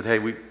me. He said, hey,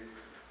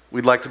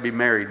 we'd like to be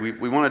married.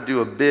 We want to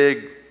do a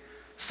big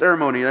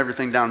ceremony and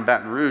everything down in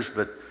Baton Rouge,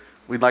 but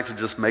we'd like to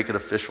just make it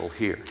official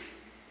here.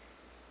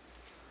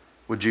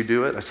 Would you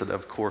do it? I said,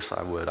 of course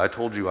I would. I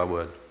told you I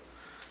would.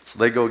 So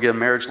they go get a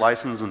marriage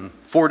license, and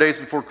 4 days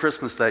before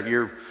Christmas that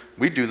year,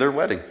 we do their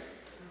wedding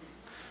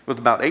with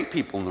about 8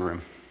 people in the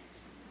room.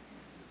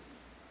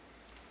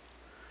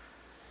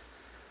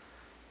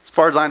 As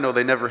far as I know,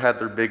 they never had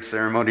their big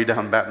ceremony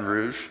down in Baton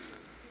Rouge,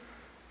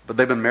 but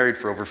they've been married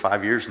for over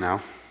 5 years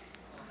now.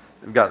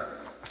 They've got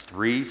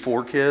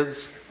 4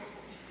 kids.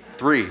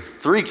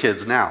 Three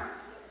kids now.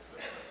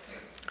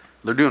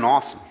 They're doing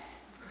awesome.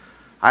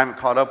 I haven't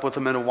caught up with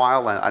them in a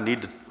while.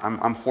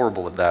 I'm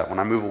horrible at that. When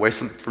I move away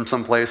from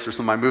some place or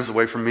somebody moves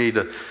away from me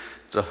to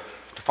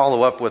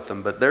follow up with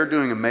them, but they're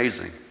doing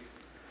amazing.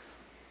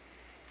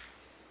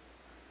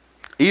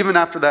 Even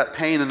after that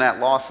pain and that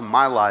loss in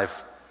my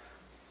life,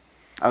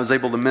 I was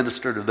able to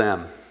minister to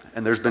them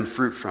and there's been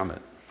fruit from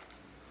it.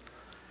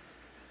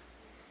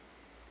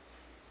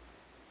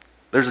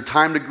 There's a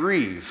time to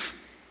grieve,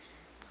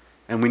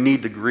 and we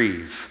need to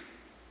grieve.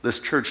 This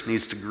church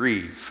needs to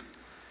grieve,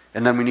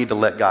 and then we need to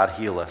let God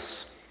heal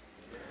us.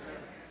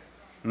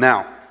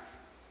 Now,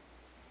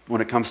 when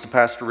it comes to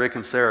Pastor Rick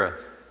and Sarah,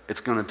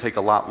 it's going to take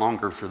a lot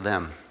longer for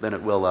them than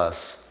it will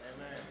us.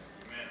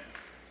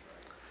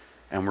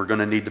 And we're going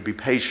to need to be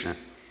patient.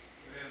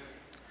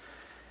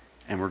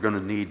 And we're going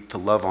to need to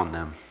love on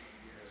them.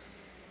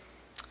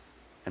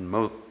 And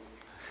 100%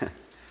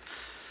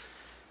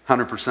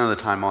 of the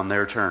time on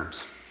their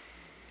terms.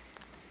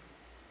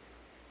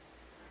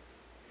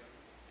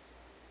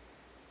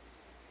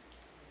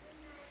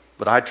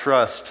 But I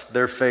trust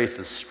their faith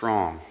is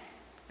strong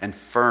and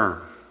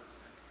firm.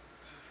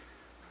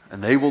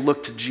 And they will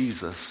look to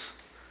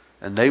Jesus,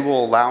 and they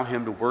will allow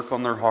him to work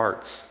on their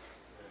hearts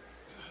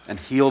and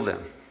heal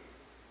them.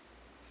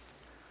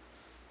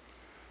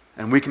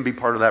 And we can be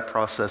part of that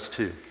process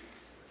too,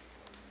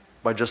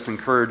 by just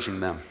encouraging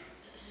them.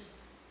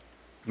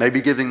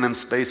 Maybe giving them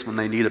space when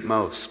they need it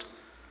most,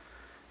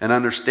 and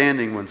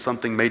understanding when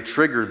something may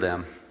trigger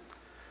them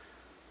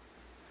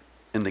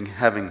into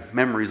having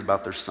memories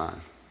about their son.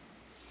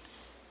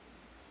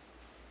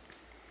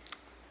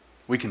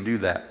 We can do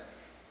that.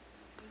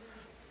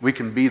 We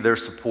can be their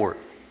support,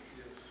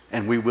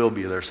 and we will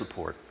be their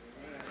support.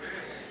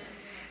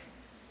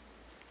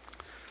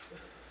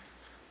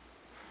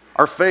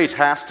 Our faith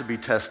has to be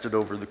tested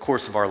over the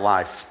course of our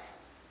life.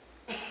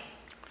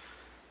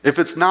 If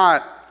it's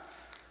not,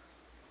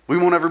 we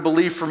won't ever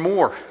believe for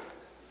more.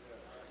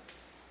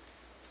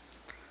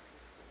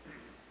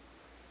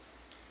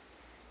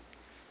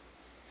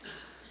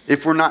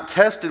 If we're not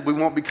tested, we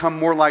won't become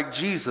more like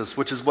Jesus,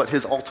 which is what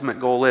his ultimate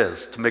goal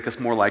is, to make us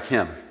more like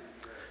him.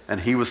 And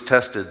he was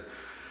tested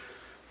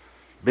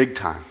big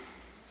time,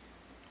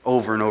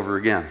 over and over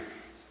again.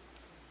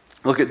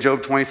 Look at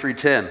Job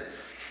 23:10.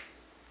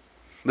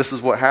 This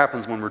is what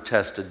happens when we're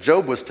tested.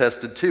 Job was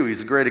tested too.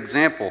 He's a great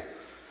example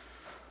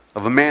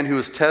of a man who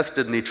was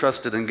tested and he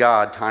trusted in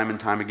God time and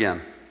time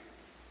again.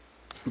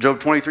 Job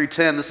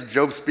 23:10, this is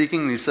Job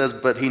speaking, and he says,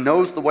 "But he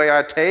knows the way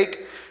I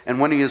take, and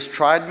when he has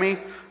tried me,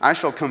 I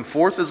shall come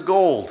forth as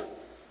gold."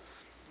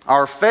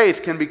 Our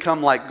faith can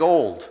become like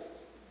gold.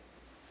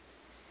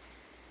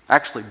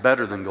 Actually,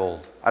 better than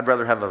gold. I'd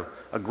rather have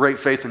a great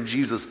faith in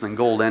Jesus than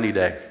gold any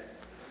day.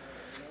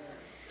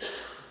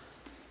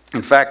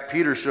 In fact,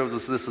 Peter shows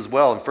us this as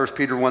well in 1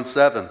 Peter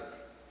 1:7.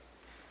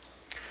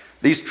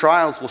 "These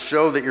trials will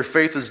show that your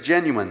faith is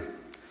genuine.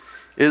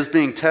 It is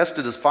being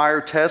tested as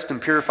fire tests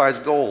and purifies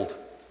gold.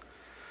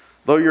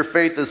 Though your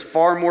faith is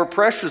far more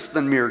precious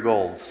than mere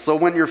gold. So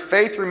when your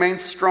faith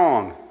remains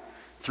strong,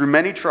 through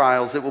many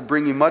trials, it will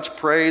bring you much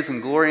praise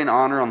and glory and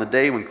honor on the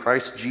day when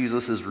Christ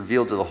Jesus is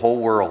revealed to the whole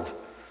world."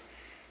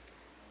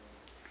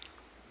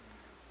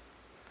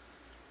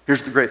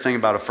 Here's the great thing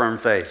about a firm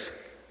faith.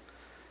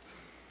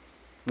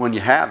 When you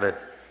have it,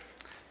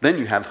 then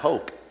you have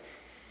hope.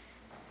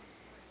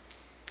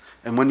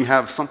 And when you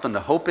have something to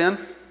hope in,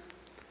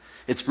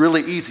 it's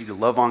really easy to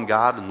love on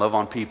God and love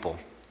on people.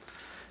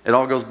 It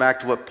all goes back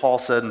to what Paul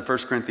said in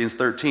 1 Corinthians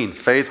 13.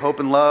 Faith, hope,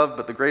 and love,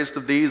 but the greatest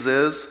of these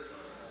is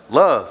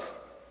love.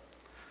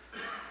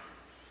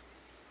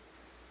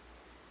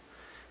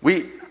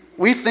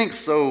 We think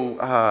so,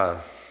 I'm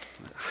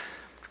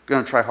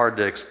going to try hard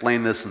to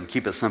explain this and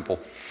keep it simple.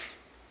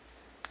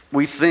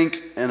 We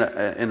think in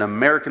an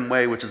American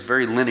way, which is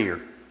very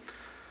linear.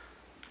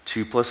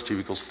 2 +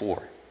 2 =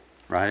 4,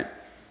 right?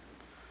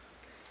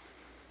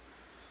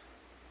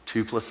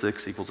 2 +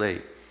 6 =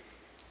 8.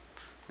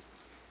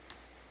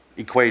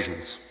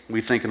 Equations. We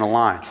think in a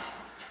line.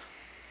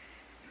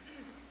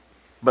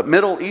 But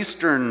Middle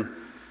Eastern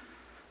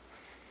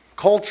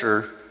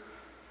culture,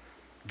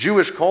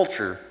 Jewish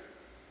culture,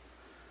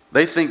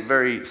 they think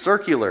very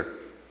circular.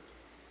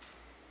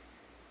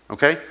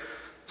 Okay?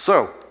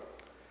 So,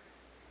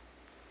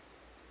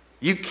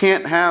 you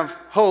can't have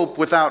hope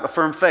without a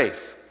firm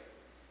faith.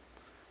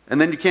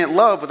 And then you can't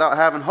love without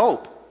having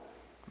hope.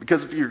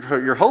 Because if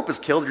your hope is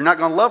killed, you're not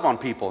going to love on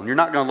people, and you're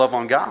not going to love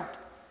on God.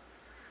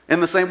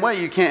 In the same way,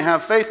 you can't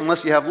have faith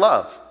unless you have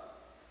love.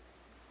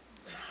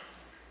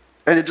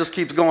 And it just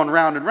keeps going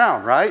round and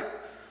round, right?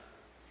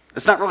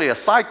 It's not really a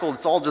cycle,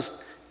 it's all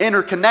just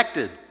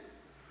interconnected.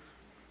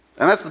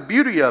 And that's the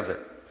beauty of it,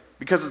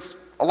 because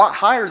it's a lot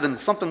higher than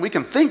something we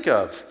can think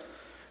of.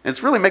 And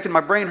it's really making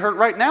my brain hurt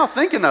right now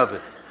thinking of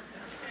it.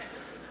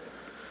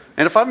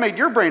 And if I've made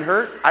your brain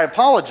hurt, I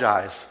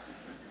apologize.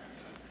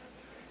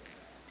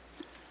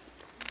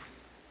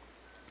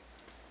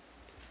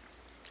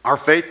 Our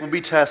faith will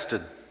be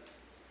tested.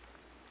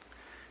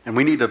 And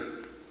we need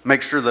to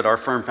make sure that our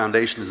firm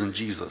foundation is in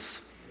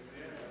Jesus.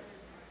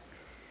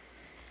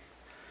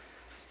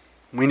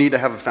 We need to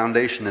have a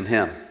foundation in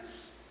Him.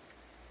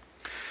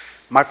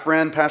 My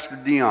friend, Pastor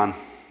Dion,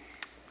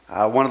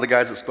 one of the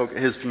guys that spoke at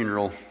his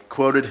funeral,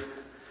 quoted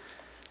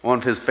one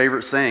of his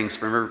favorite sayings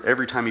from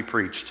every time he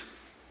preached.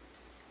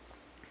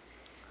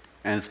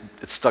 And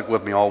it's stuck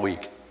with me all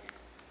week.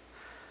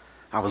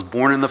 I was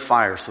born in the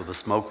fire, so the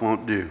smoke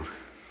won't do.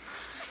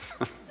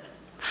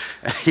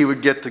 And he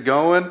would get to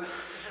going,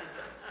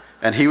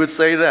 and he would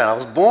say that. I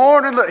was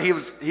born in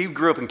the... He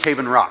grew up in Cave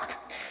and Rock.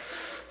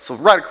 So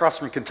right across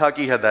from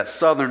Kentucky, he had that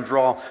southern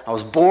drawl. I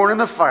was born in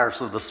the fire,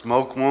 so the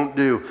smoke won't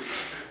do.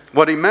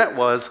 What he meant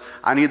was,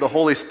 I need the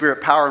Holy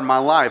Spirit power in my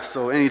life,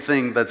 so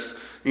anything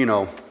that's,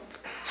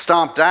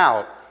 stomped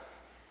out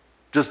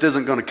just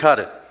isn't going to cut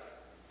it.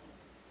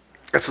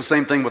 It's the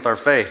same thing with our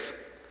faith.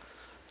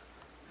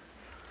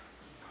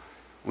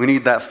 We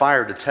need that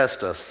fire to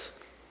test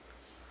us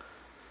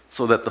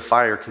so that the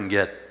fire can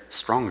get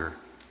stronger,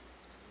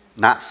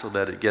 not so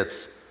that it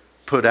gets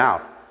put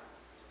out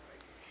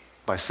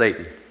by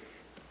Satan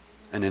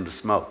and into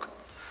smoke.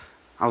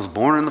 I was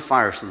born in the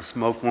fire, so the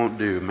smoke won't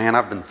do. Man,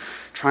 I've been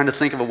trying to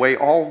think of a way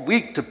all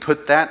week to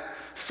put that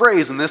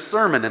phrase in this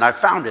sermon, and I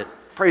found it.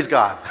 Praise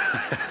God.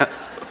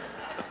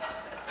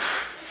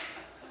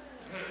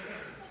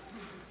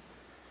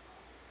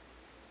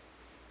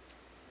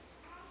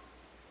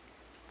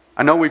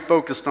 I know we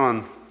focused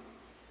on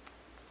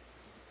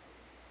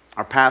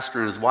our pastor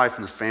and his wife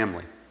and his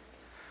family,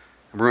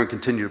 and we're going to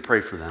continue to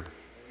pray for them.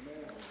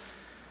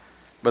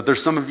 But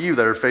there's some of you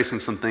that are facing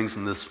some things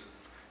in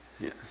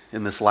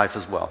this life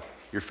as well.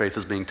 Your faith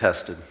is being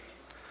tested.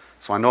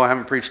 So I know I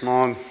haven't preached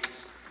long.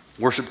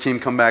 Worship team,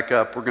 come back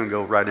up. We're going to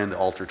go right into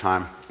altar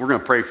time. We're going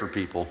to pray for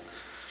people.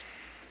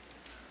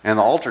 And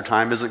the altar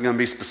time isn't going to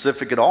be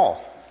specific at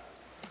all.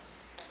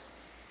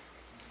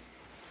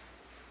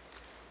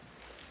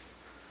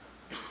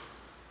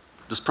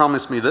 Just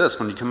promise me this,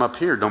 when you come up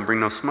here, don't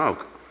bring no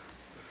smoke.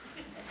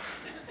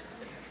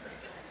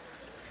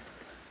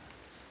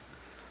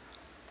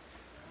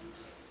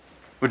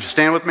 Would you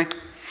stand with me? It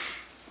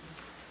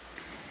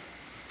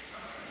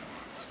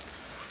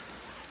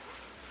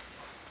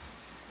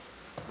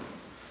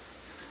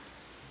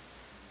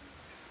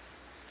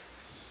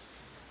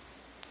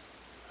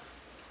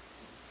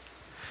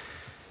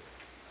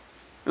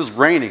was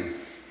raining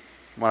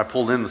when I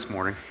pulled in this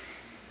morning.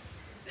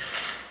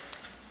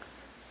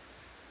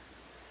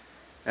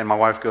 And my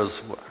wife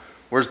goes,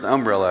 "Where's the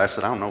umbrella?" I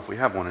said, "I don't know if we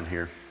have one in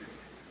here."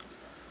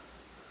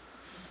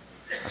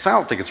 I said, "I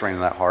don't think it's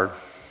raining that hard."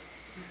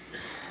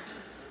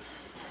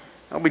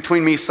 Well,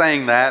 between me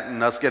saying that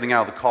and us getting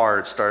out of the car,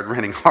 it started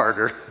raining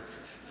harder.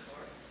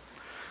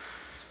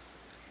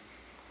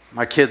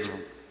 My kids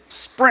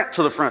sprint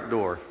to the front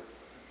door.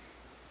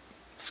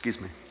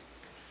 Excuse me.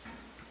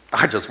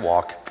 I just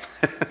walk.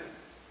 There's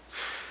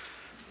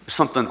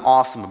something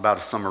awesome about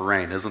a summer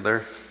rain, isn't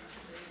there?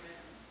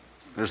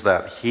 There's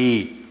that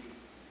heat.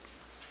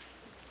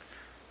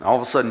 And all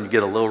of a sudden you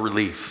get a little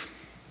relief,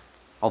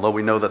 although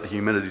we know that the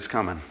humidity's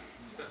coming.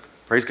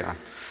 Praise God.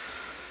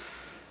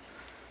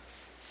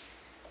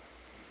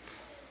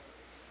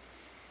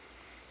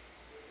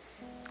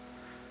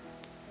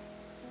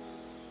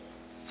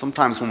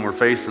 Sometimes when we're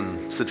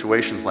facing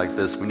situations like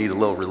this, we need a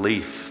little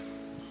relief.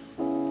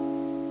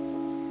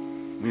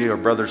 We need our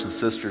brothers and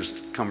sisters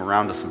to come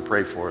around us and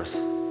pray for us.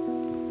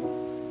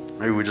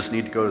 Maybe we just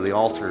need to go to the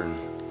altar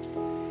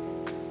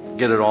and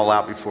get it all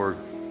out before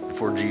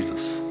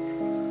Jesus.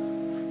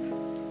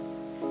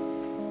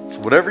 So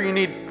whatever you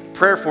need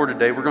prayer for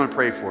today, we're going to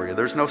pray for you.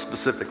 There's no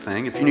specific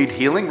thing. If you need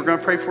healing, we're going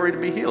to pray for you to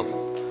be healed.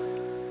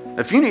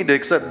 If you need to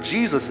accept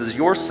Jesus as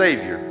your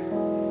Savior,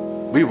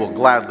 we will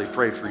gladly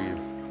pray for you.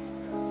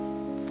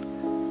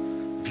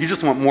 If you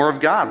just want more of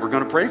God, we're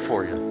going to pray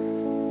for you.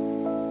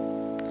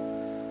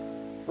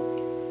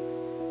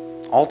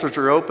 Altars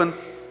are open.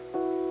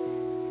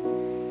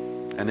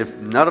 And if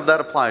none of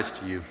that applies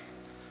to you,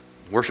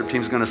 worship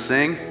team's going to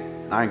sing,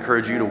 and I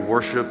encourage you to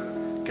worship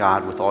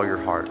God with all your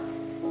heart.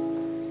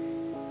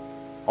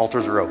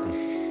 Altars are open.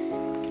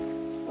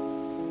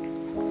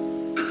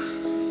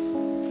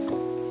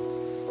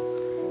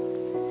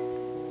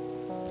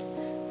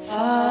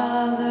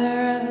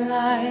 Father of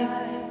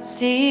light,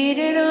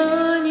 seated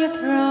on your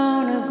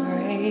throne of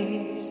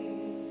grace,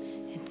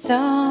 it's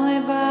only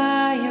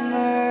by your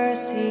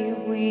mercy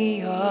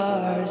we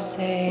are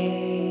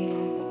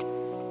saved.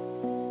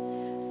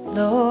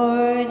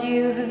 Lord,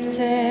 you have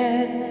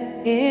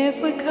said,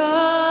 if we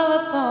call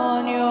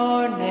upon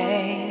your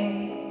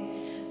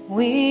name,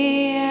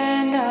 we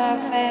and our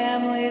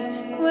families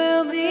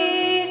will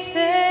be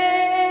saved.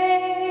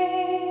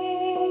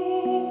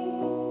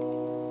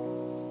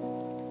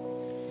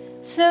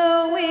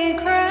 So we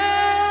cry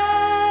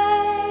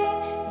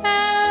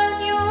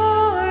out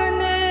your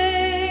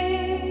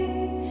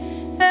name,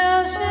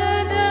 El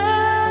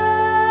Shaddai,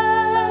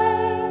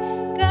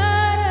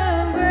 God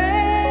of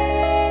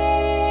grace,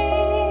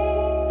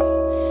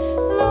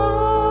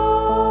 Lord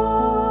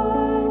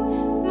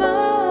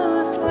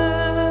Most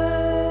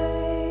High,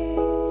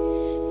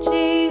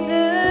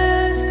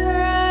 Jesus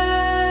Christ,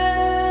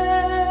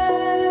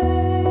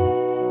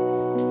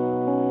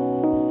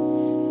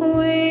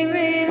 we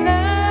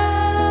rely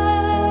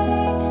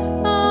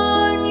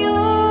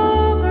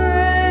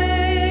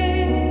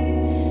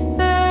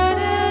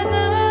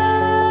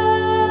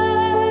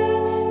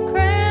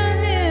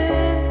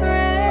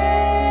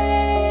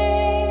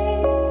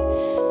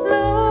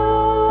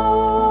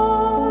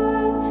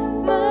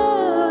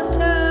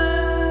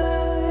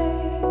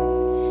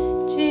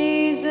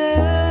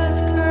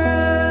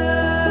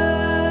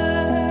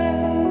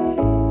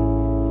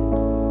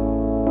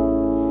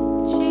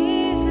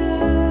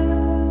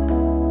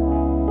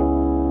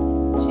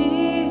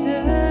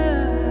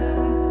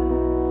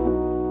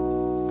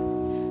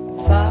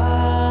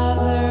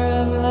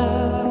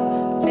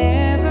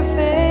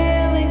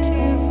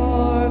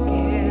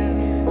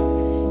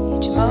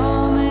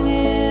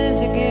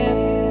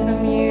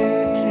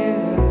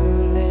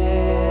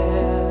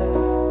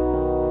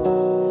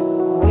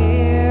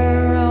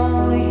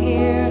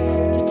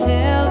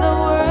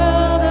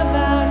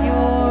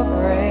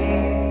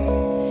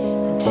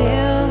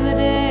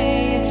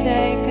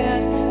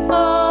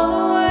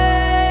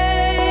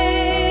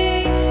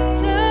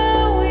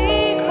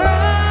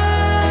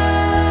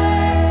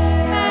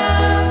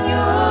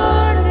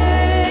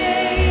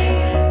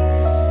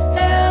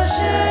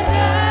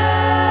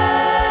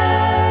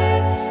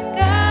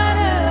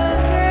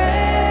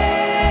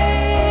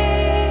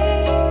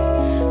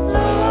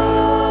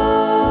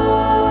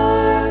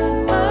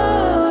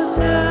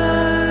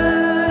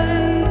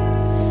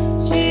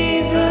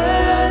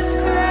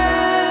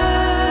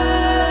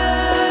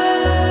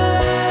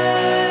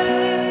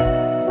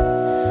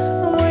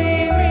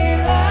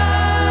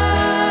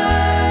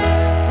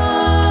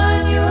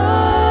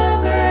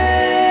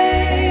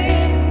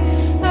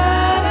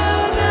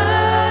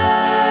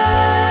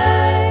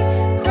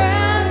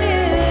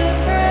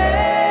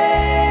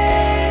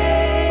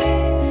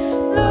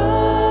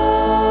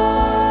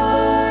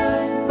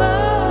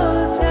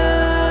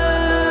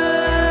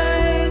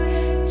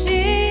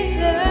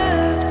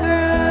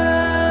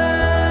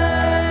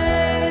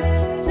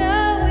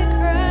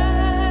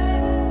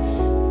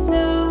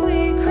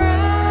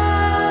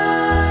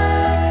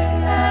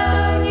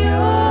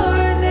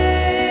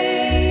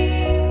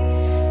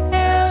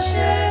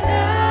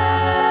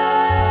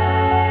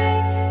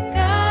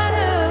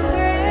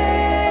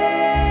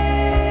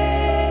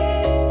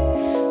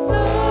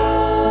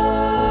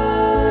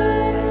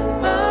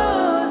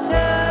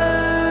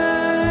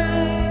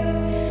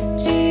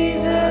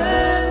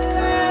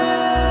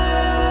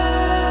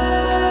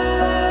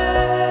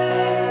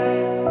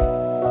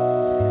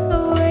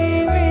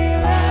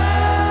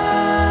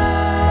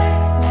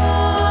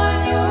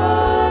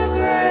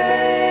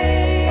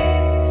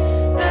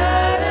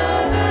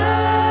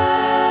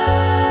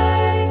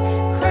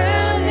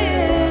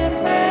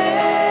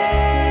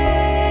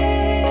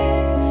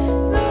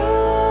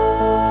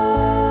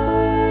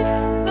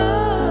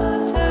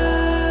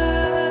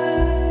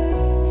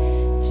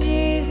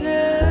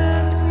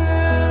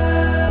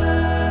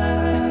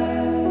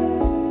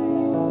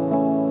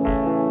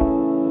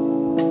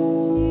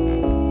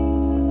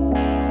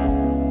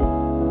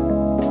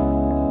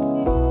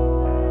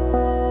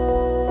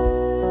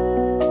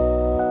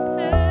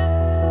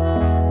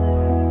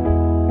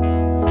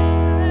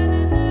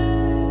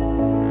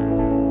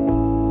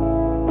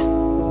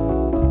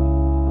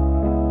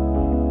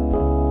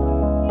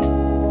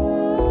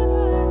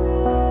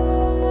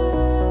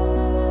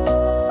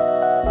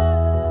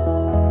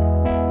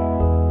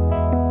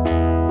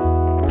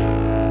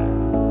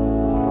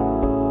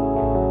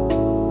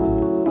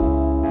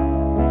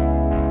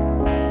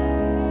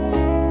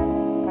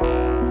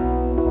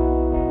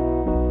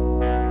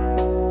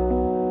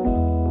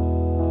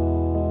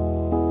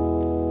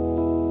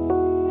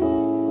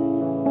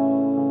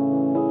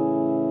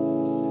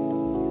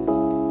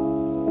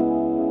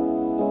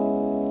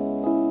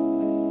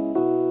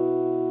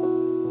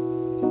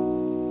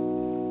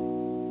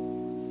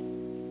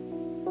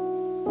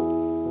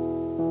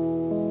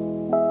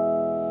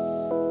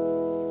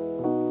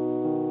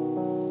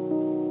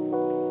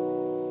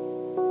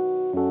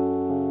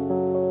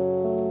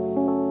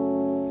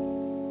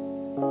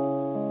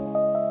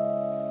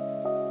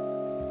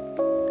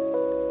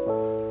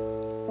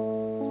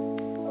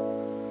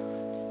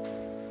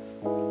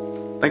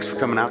Thanks for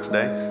coming out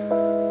today.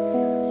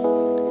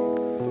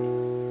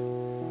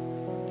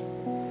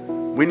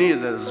 We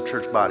needed it as a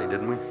church body,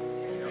 didn't we?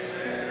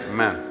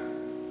 Amen.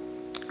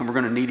 And we're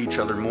going to need each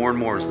other more and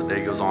more as the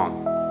day goes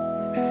on.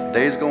 As the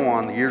days go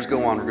on, the years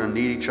go on, we're going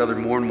to need each other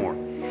more and more.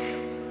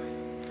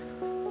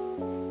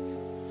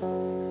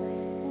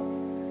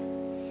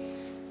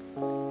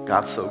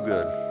 God's so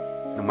good.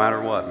 No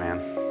matter what, man.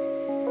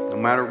 No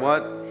matter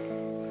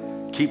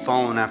what, keep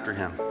following after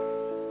him.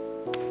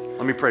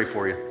 Let me pray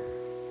for you.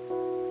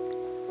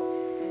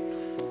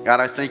 God,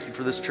 I thank you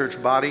for this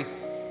church body.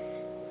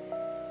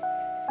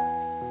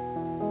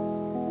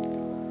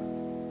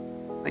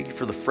 Thank you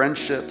for the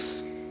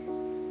friendships,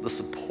 the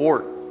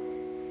support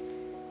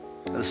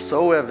that is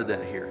so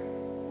evident here.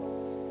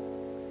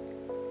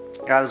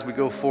 God, as we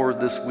go forward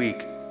this week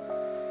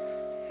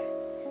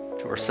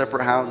to our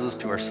separate houses,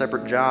 to our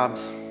separate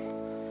jobs,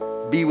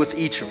 be with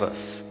each of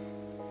us.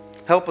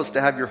 Help us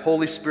to have your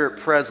Holy Spirit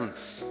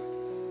presence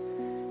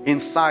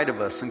inside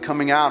of us and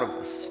coming out of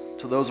us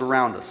to those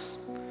around us.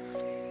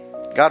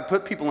 God,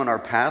 put people in our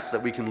path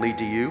that we can lead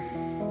to you.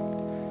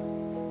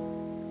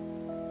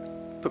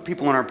 Put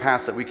people in our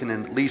path that we can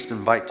at least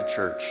invite to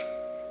church.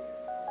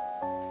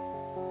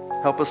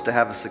 Help us to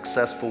have a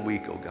successful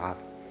week, oh God.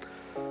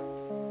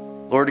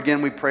 Lord,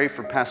 again, we pray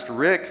for Pastor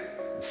Rick,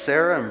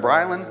 Sarah, and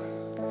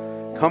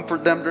Brylan.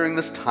 Comfort them during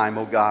this time,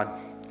 oh God.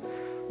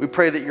 We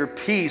pray that your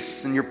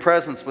peace and your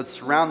presence would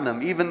surround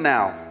them even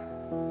now.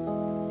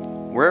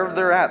 Wherever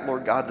they're at,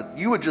 Lord God, that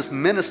you would just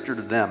minister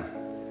to them.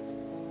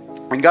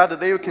 And God, that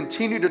they would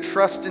continue to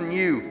trust in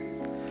you.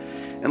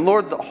 And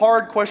Lord, the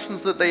hard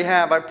questions that they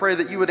have, I pray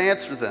that you would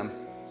answer them.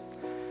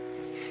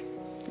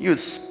 You would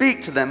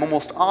speak to them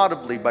almost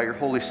audibly by your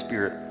Holy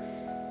Spirit.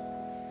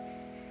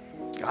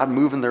 God,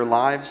 move in their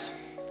lives.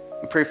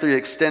 We pray for the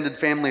extended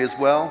family as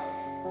well.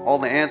 All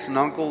the aunts and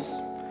uncles,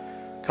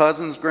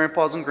 cousins,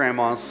 grandpas, and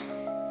grandmas.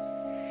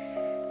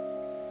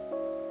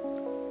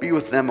 Be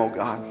with them, oh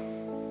God.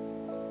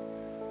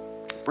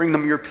 Bring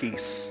them your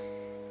peace.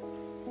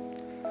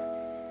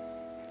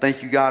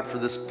 Thank you, God, for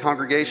this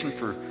congregation,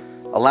 for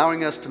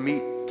allowing us to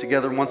meet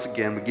together once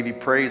again. We give you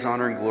praise,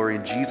 honor, and glory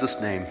in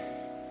Jesus' name.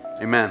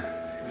 Amen.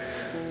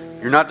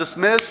 You're not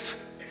dismissed.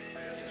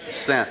 You're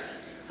sent.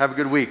 Have a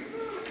good week.